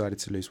since you decided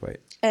to lose weight?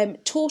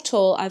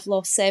 Total, I've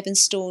lost 7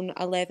 stone,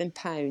 11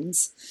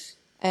 pounds.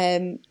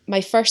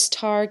 My first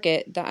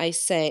target that I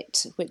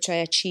set, which I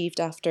achieved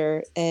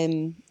after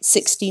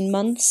 16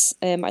 months,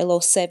 I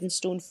lost 7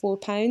 stone, 4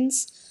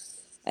 pounds.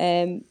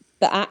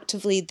 But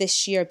actively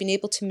this year, I've been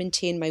able to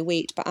maintain my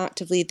weight, but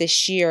actively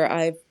this year,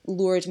 I've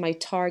lowered my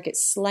target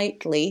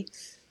slightly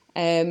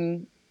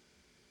in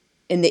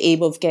the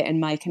aim of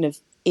getting my kind of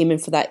aiming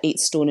for that 8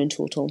 stone in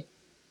total.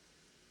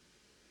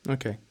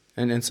 Okay.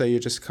 And so you're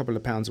just a couple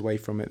of pounds away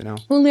from it now?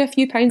 Only a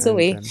few pounds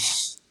away.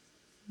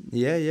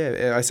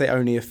 Yeah. I say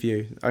only a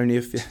few.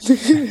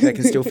 That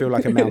can still feel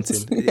like a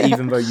mountain,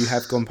 even though you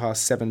have gone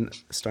past 7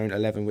 stone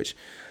 11, which,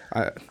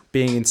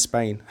 being in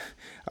Spain,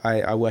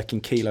 I work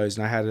in kilos,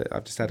 and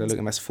I've just had a look,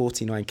 and that's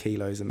 49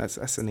 kilos, and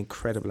that's an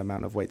incredible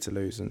amount of weight to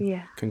lose.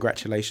 And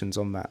congratulations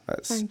on that.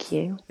 Thank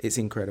you. It's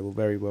incredible.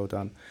 Very well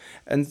done.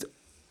 And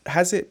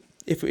has it,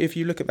 if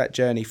you look at that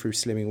journey through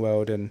Slimming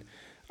World and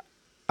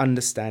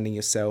understanding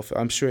yourself,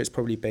 I'm sure it's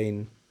probably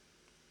been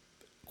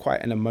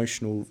quite an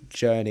emotional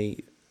journey,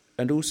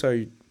 and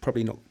also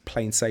probably not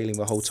plain sailing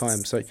the whole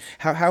time. So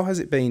how has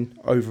it been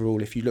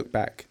overall, if you look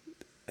back?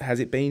 Has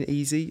it been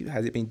easy?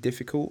 Has it been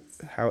difficult?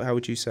 How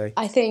would you say?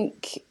 I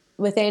think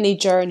with any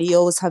journey, you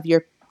always have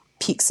your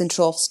peaks and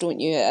troughs,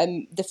 don't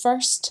you? The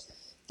first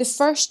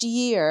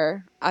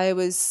year, I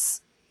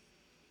was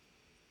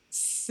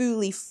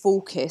fully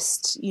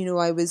focused.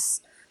 I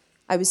was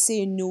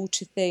saying no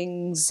to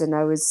things, and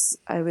I was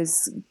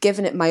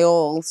giving it my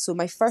all. So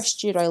my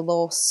first year, I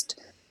lost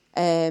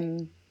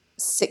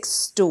 6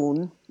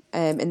 stone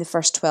in the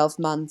first 12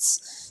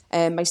 months.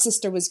 My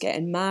sister was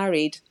getting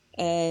married.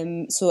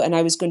 And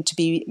I was going to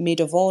be maid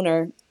of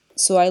honour.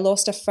 So I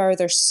lost a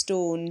further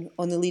stone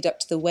on the lead up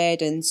to the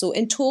wedding. So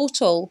in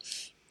total,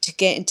 to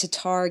get into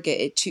target,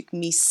 it took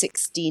me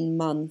 16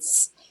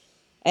 months.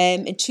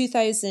 In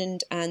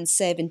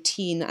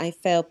 2017, I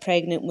fell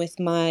pregnant with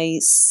my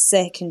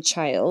second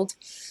child.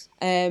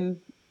 And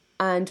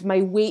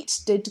my weight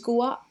did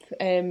go up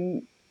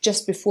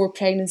just before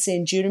pregnancy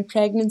and during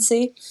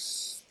pregnancy.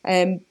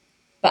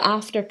 But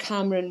after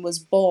Cameron was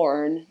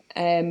born,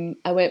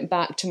 I went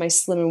back to my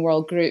Slimming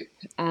World group,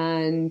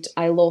 and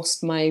I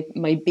lost my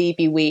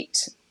baby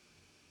weight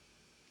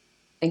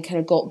and kind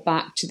of got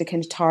back to the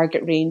kind of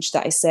target range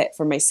that I set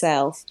for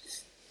myself.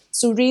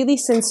 So really,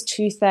 since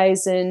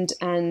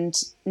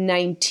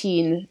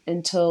 2019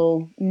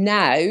 until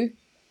now,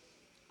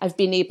 I've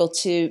been able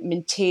to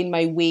maintain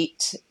my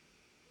weight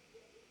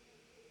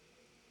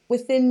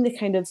within the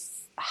kind of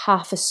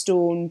half a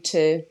stone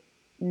to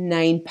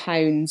 9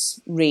 pounds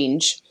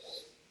range.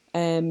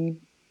 But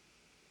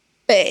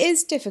it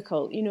is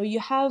difficult.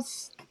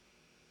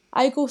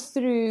 I go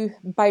through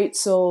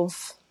bouts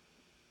of,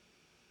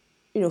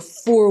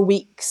 4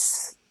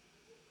 weeks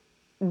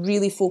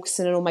really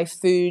focusing on my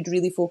food,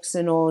 really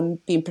focusing on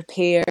being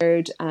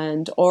prepared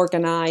and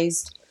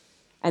organised.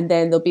 And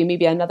then there'll be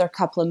maybe another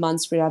couple of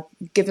months where I've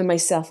given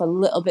myself a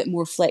little bit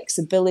more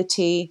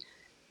flexibility.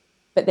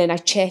 But then I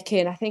check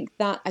in. I think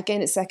that,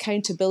 again, it's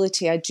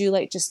accountability. I do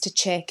like just to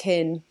check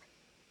in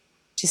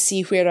to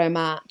see where I'm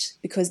at,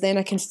 because then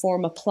I can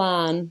form a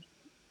plan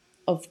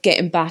of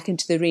getting back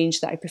into the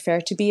range that I prefer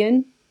to be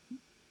in,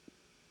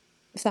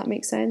 if that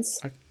makes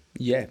sense.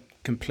 Yeah,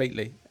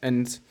 completely.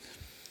 And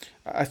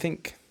I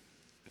think,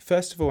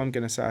 first of all, I'm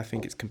going to say I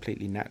think it's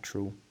completely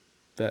natural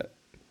that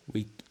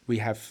we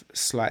have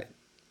slight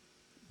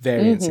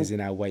variances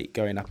in our weight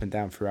going up and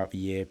down throughout the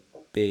year,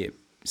 be it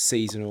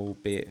seasonal,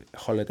 be it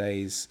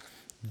holidays,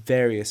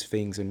 various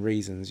things and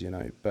reasons,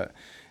 But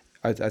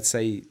I'd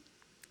say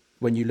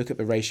when you look at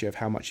the ratio of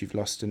how much you've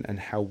lost and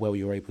how well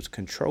you're able to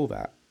control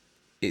that,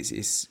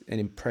 it's an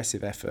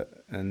impressive effort.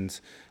 And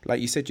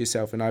like you said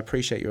yourself, and I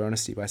appreciate your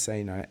honesty by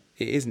saying that,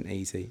 it isn't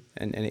easy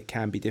and it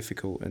can be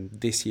difficult. And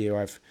this year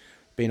I've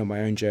been on my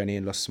own journey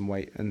and lost some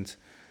weight, and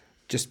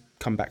just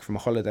come back from a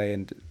holiday,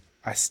 and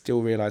I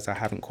still realise I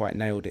haven't quite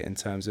nailed it in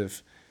terms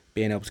of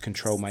being able to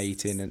control my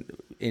eating, and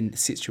in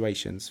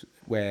situations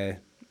where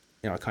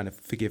I kind of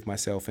forgive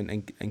myself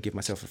and give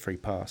myself a free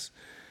pass.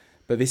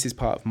 But this is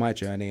part of my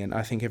journey, and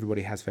I think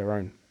everybody has their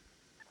own.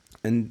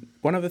 And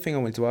one other thing I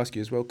wanted to ask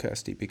you as well,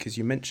 Kirsty, because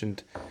you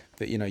mentioned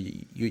that, you know,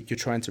 you're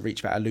trying to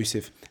reach that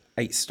elusive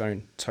 8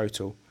 stone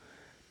total.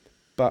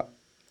 But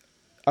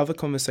other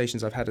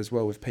conversations I've had as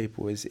well with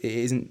people is it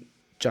isn't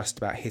just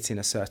about hitting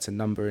a certain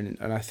number. And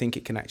I think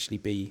it can actually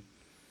be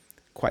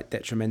quite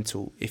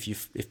detrimental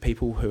if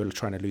people who are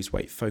trying to lose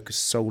weight focus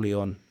solely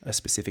on a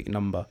specific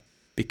number,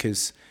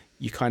 because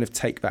you kind of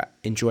take that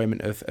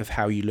enjoyment of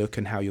how you look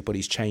and how your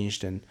body's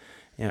changed. And,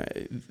 you know,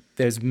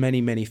 there's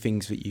many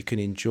things that you can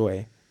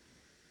enjoy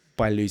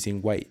by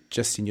losing weight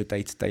just in your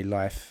day-to-day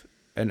life.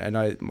 And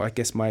I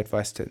guess my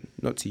advice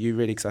not to you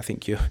really, because I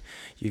think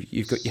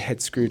you've got your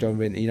head screwed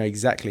on and you know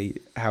exactly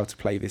how to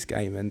play this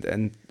game.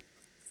 And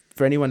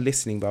for anyone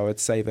listening, though, I would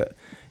say that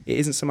it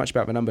isn't so much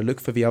about the number.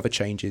 Look for the other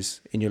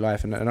changes in your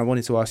life. And I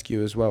wanted to ask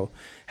you as well,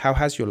 how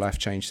has your life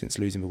changed since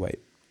losing the weight?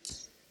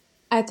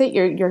 I think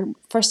you're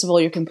first of all,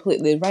 you're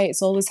completely right.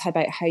 It's always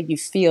about how you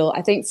feel.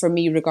 I think for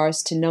me,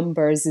 regards to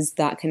numbers, is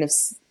that kind of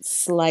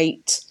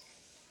slight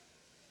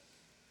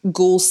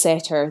goal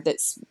setter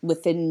that's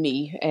within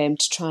me,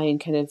 to try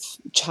and kind of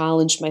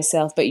challenge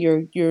myself. But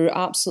you're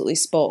absolutely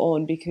spot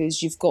on,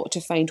 because you've got to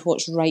find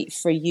what's right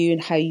for you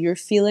and how you're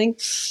feeling.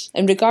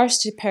 In regards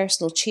to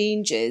personal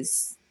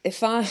changes,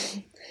 if I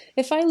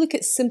look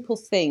at simple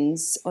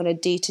things on a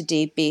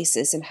day-to-day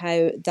basis and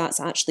how that's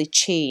actually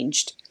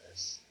changed,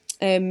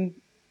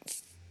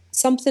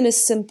 something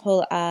as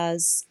simple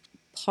as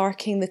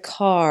parking the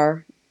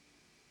car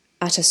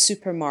at a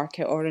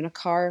supermarket or in a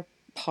car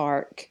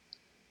park,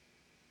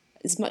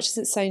 as much as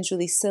it sounds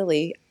really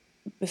silly,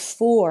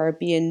 before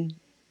being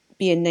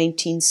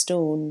 19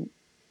 stone,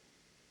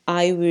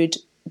 I would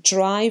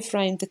drive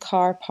round the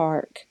car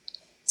park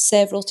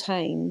several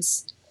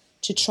times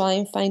to try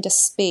and find a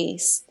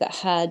space that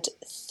had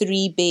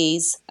 3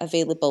 bays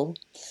available,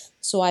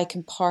 so I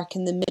can park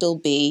in the middle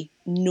bay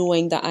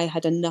knowing that I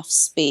had enough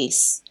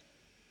space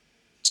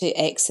to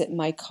exit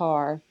my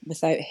car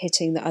without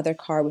hitting the other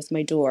car with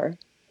my door.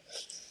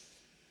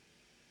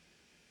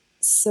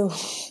 So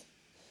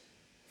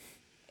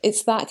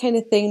it's that kind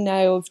of thing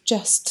now of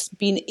just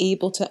being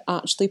able to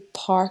actually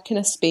park in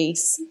a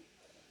space,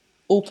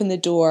 open the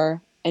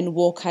door and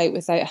walk out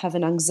without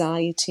having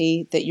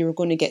anxiety that you were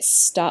going to get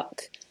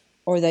stuck,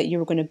 or that you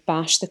were going to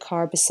bash the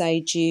car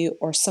beside you,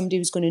 or somebody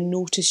was going to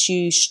notice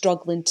you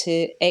struggling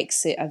to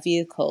exit a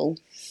vehicle,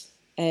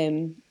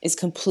 is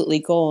completely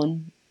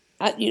gone.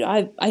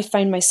 I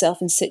find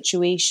myself in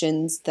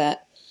situations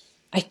that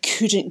I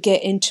couldn't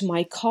get into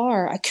my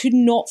car. I could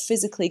not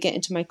physically get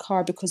into my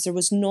car because there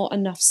was not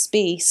enough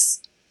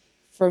space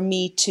for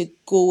me to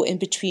go in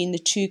between the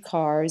 2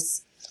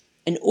 cars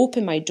and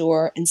open my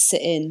door and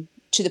sit in,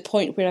 to the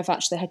point where I've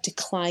actually had to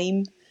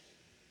climb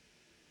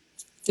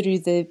through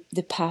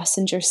the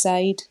passenger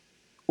side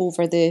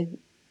over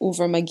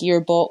my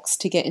gearbox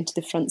to get into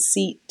the front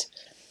seat.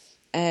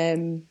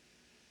 And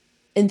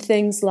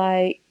things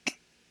like,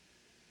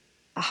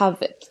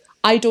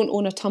 I don't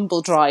own a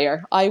tumble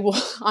dryer. I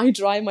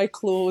dry my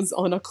clothes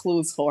on a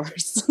clothes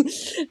horse.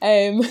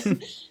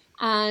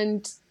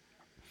 And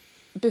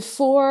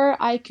before,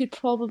 I could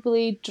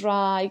probably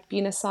dry,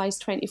 being a size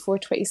 24,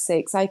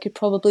 26, I could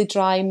probably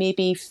dry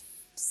maybe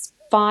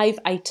 5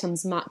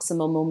 items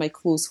maximum on my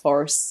clothes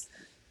horse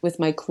with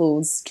my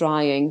clothes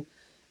drying.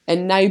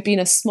 And now, being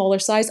a smaller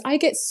size, I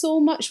get so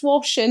much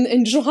washing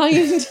and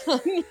drying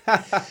done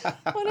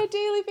on a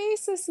daily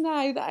basis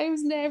now that I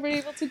was never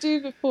able to do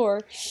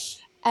before.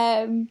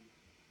 And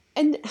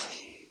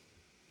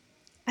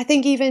I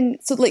think even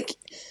so, like,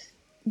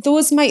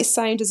 those might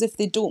sound as if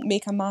they don't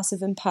make a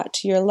massive impact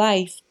to your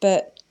life,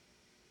 but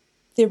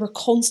they were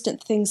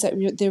constant things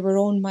that they were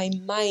on my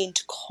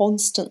mind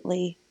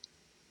constantly.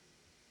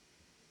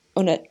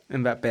 On it,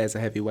 and that bears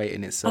a heavy weight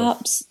in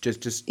itself.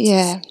 Just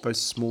yeah,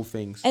 those small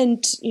things.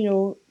 And you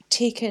know,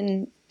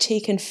 taking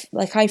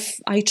like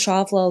I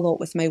travel a lot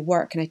with my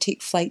work, and I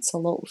take flights a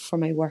lot for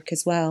my work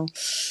as well,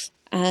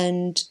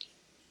 and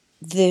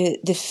the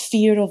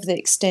fear of the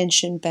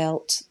extension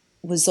belt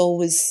was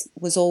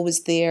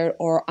always there.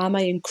 Or am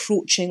I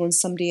encroaching on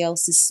somebody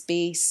else's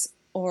space,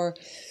 or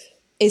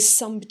is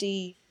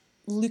somebody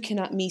looking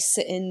at me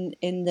sitting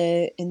in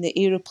the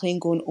aeroplane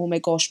going, oh my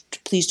gosh,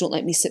 please don't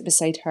let me sit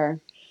beside her.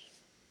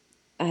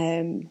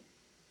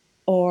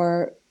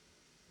 Or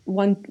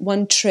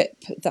one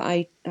trip that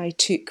I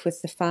took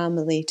with the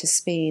family to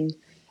Spain,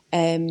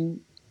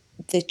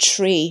 the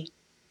tray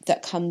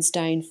that comes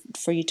down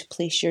for you to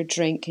place your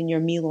drink and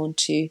your meal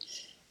onto,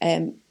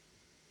 I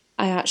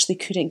actually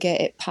couldn't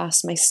get it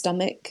past my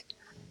stomach,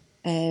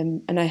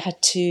 and I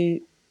had to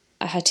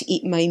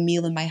eat my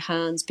meal in my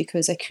hands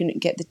because I couldn't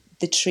get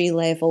the tray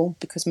level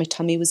because my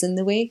tummy was in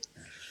the way.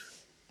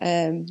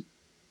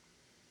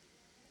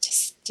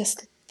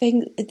 Just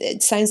thing.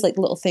 It sounds like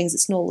little things.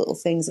 It's not little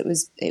things.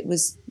 It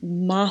was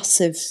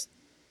massive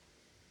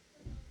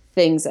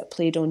things that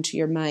played onto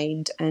your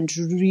mind and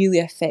really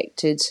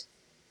affected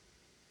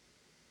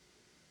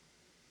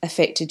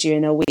you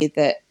in a way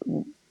that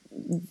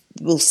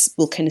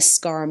will kind of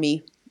scar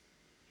me,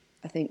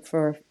 I think,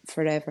 for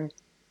forever.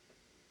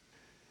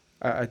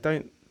 I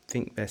don't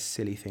think they're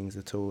silly things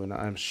at all. And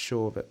I'm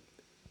sure that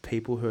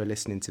people who are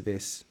listening to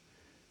this,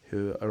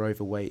 who are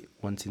overweight,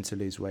 wanting to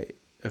lose weight,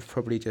 have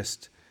probably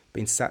just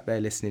been sat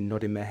there listening,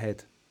 nodding their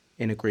head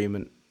in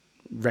agreement,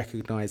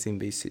 recognising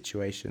these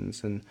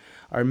situations. And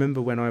I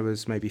remember when I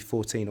was maybe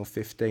 14 or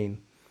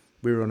 15,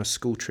 we were on a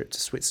school trip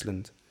to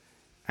Switzerland,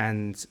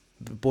 and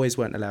the boys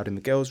weren't allowed in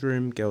the girls'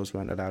 room, girls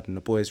weren't allowed in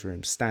the boys'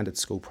 room, standard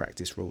school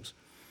practice rules.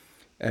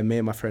 And me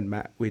and my friend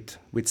Matt, we'd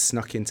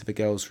snuck into the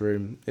girls'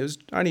 room. It was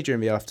only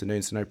during the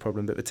afternoon, so no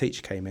problem, but the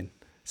teacher came in.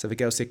 So the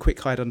girls said, quick,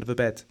 hide under the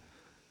bed.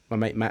 My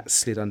mate Matt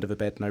slid under the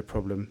bed, no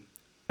problem.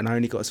 And I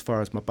only got as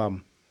far as my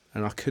bum,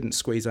 and I couldn't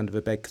squeeze under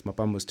the bed because my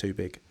bum was too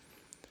big.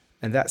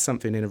 And that's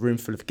something in a room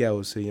full of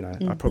girls who,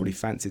 I probably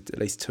fancied at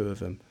least two of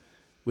them,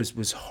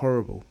 was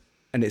horrible.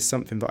 And it's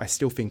something that I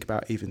still think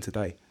about even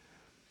today.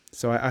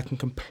 So I can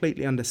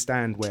completely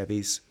understand where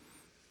these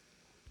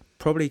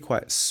probably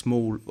quite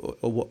small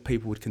or what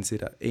people would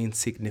consider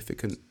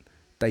insignificant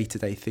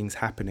day-to-day things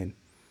happening.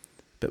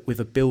 But with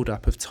a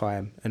build-up of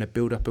time and a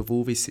build-up of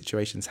all these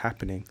situations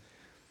happening,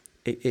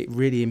 it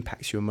really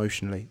impacts you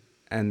emotionally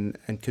and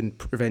can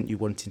prevent you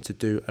wanting to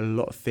do a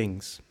lot of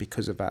things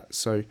because of that.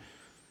 So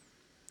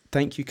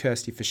thank you,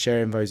 Kirsty, for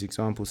sharing those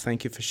examples.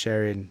 Thank you for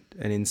sharing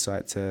an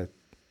insight to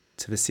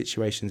the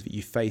situations that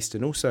you faced,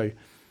 and also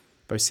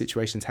those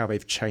situations, how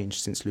they've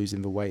changed since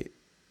losing the weight.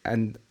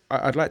 And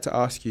I'd like to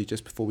ask you,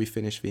 just before we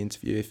finish the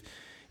interview,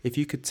 if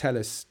you could tell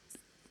us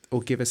or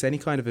give us any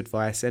kind of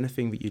advice,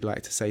 anything that you'd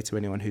like to say to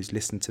anyone who's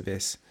listened to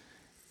this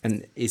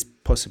and is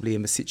possibly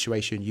in the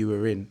situation you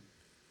were in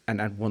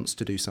and wants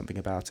to do something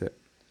about it.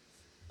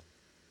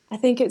 I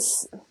think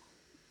it's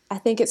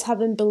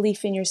having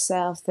belief in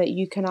yourself that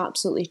you can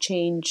absolutely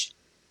change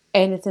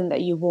anything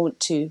that you want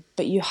to,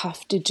 but you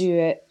have to do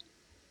it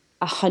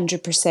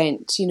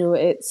 100%.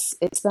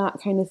 It's that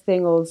kind of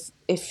thing of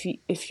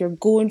if you're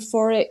going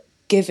for it,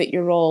 give it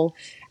your all.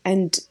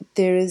 And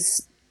there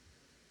is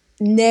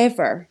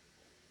never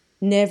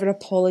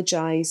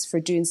apologise for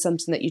doing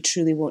something that you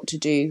truly want to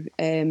do.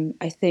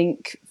 I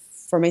think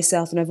for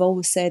myself, and I've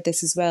always said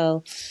this as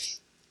well,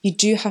 you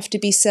do have to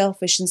be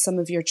selfish in some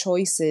of your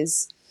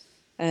choices,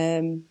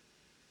 but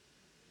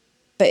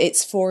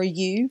it's for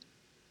you.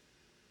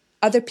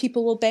 Other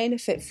people will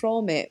benefit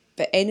from it,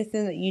 but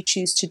anything that you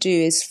choose to do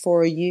is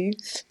for you,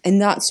 and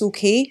that's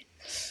okay.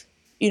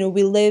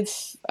 We live,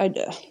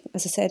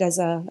 as I said, as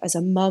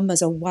a mum,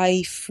 as a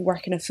wife,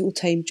 working a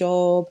full-time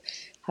job,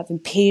 having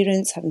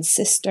parents, having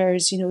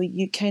sisters. You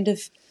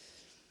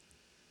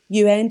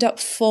end up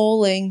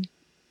falling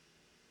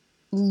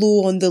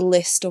low on the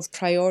list of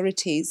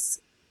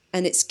priorities,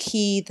 and it's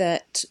key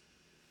that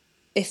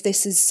if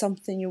this is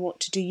something you want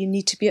to do, you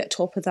need to be at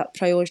top of that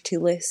priority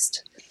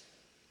list.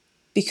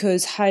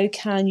 Because how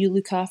can you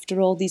look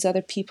after all these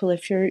other people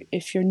if you're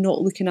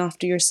not looking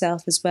after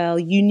yourself as well?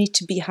 You need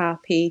to be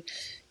happy.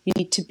 You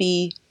need to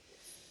be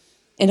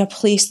in a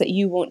place that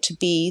you want to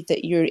be,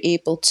 that you're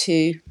able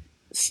to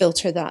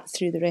filter that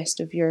through the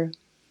rest of your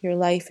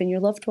life and your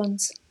loved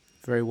ones.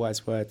 Very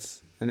wise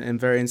words and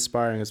very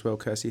inspiring as well,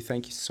 Kirsty.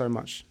 Thank you so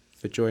much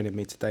for joining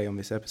me today on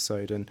this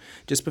episode. And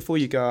just before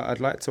you go, I'd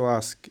like to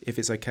ask if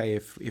it's okay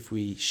if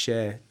we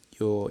share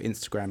your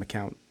Instagram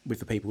account with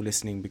the people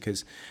listening,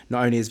 because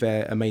not only is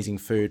there amazing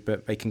food,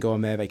 but they can go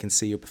on there, they can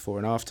see your before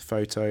and after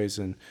photos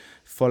and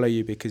follow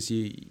you, because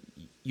you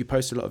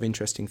post a lot of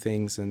interesting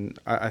things, and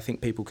I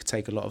think people could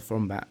take a lot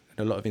from that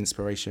and a lot of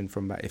inspiration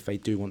from that if they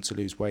do want to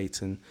lose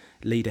weight and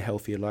lead a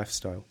healthier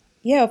lifestyle.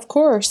 Yeah, of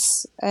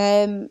course.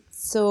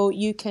 So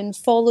you can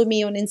follow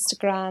me on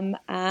Instagram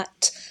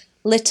at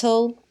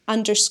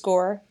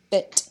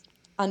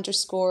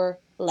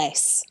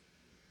little_bit_less.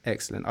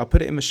 Excellent. I'll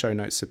put it in the show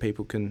notes so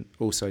people can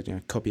also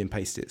copy and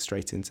paste it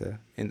straight into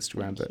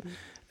Instagram. But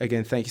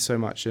again, thank you so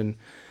much. And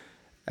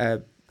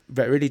that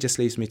really just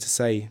leaves me to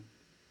say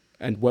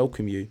and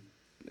welcome you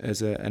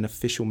as an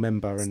official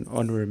member and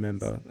honorary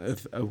member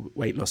of a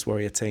Weight Loss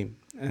Warrior team.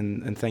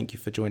 And thank you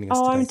for joining us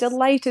today. I'm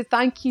delighted.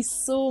 Thank you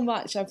so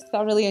much. I've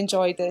thoroughly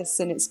enjoyed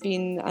this, and it's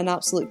been an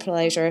absolute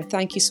pleasure.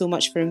 Thank you so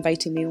much for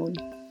inviting me on.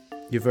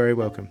 You're very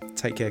welcome.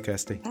 Take care,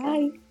 Kirsty.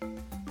 Bye.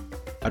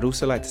 I'd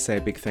also like to say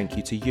a big thank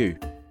you to you,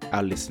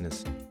 our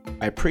listeners.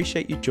 I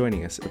appreciate you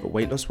joining us at the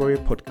Weight Loss Warrior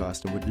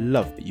podcast and would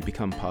love that you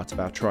become part of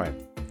our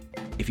tribe.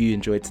 If you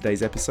enjoyed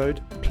today's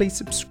episode, please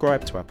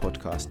subscribe to our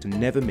podcast to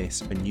never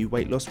miss a new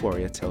Weight Loss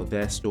Warrior tell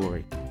their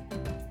story.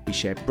 We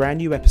share brand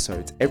new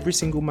episodes every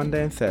single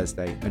Monday and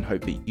Thursday and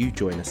hope that you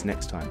join us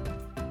next time.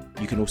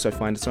 You can also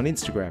find us on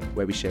Instagram,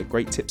 where we share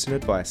great tips and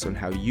advice on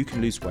how you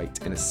can lose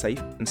weight in a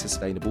safe and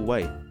sustainable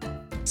way.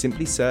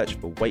 Simply search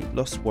for Weight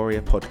Loss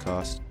Warrior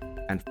Podcast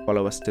and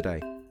follow us today.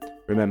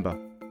 Remember,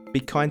 be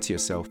kind to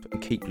yourself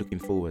and keep looking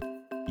forward.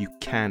 You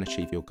can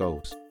achieve your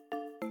goals.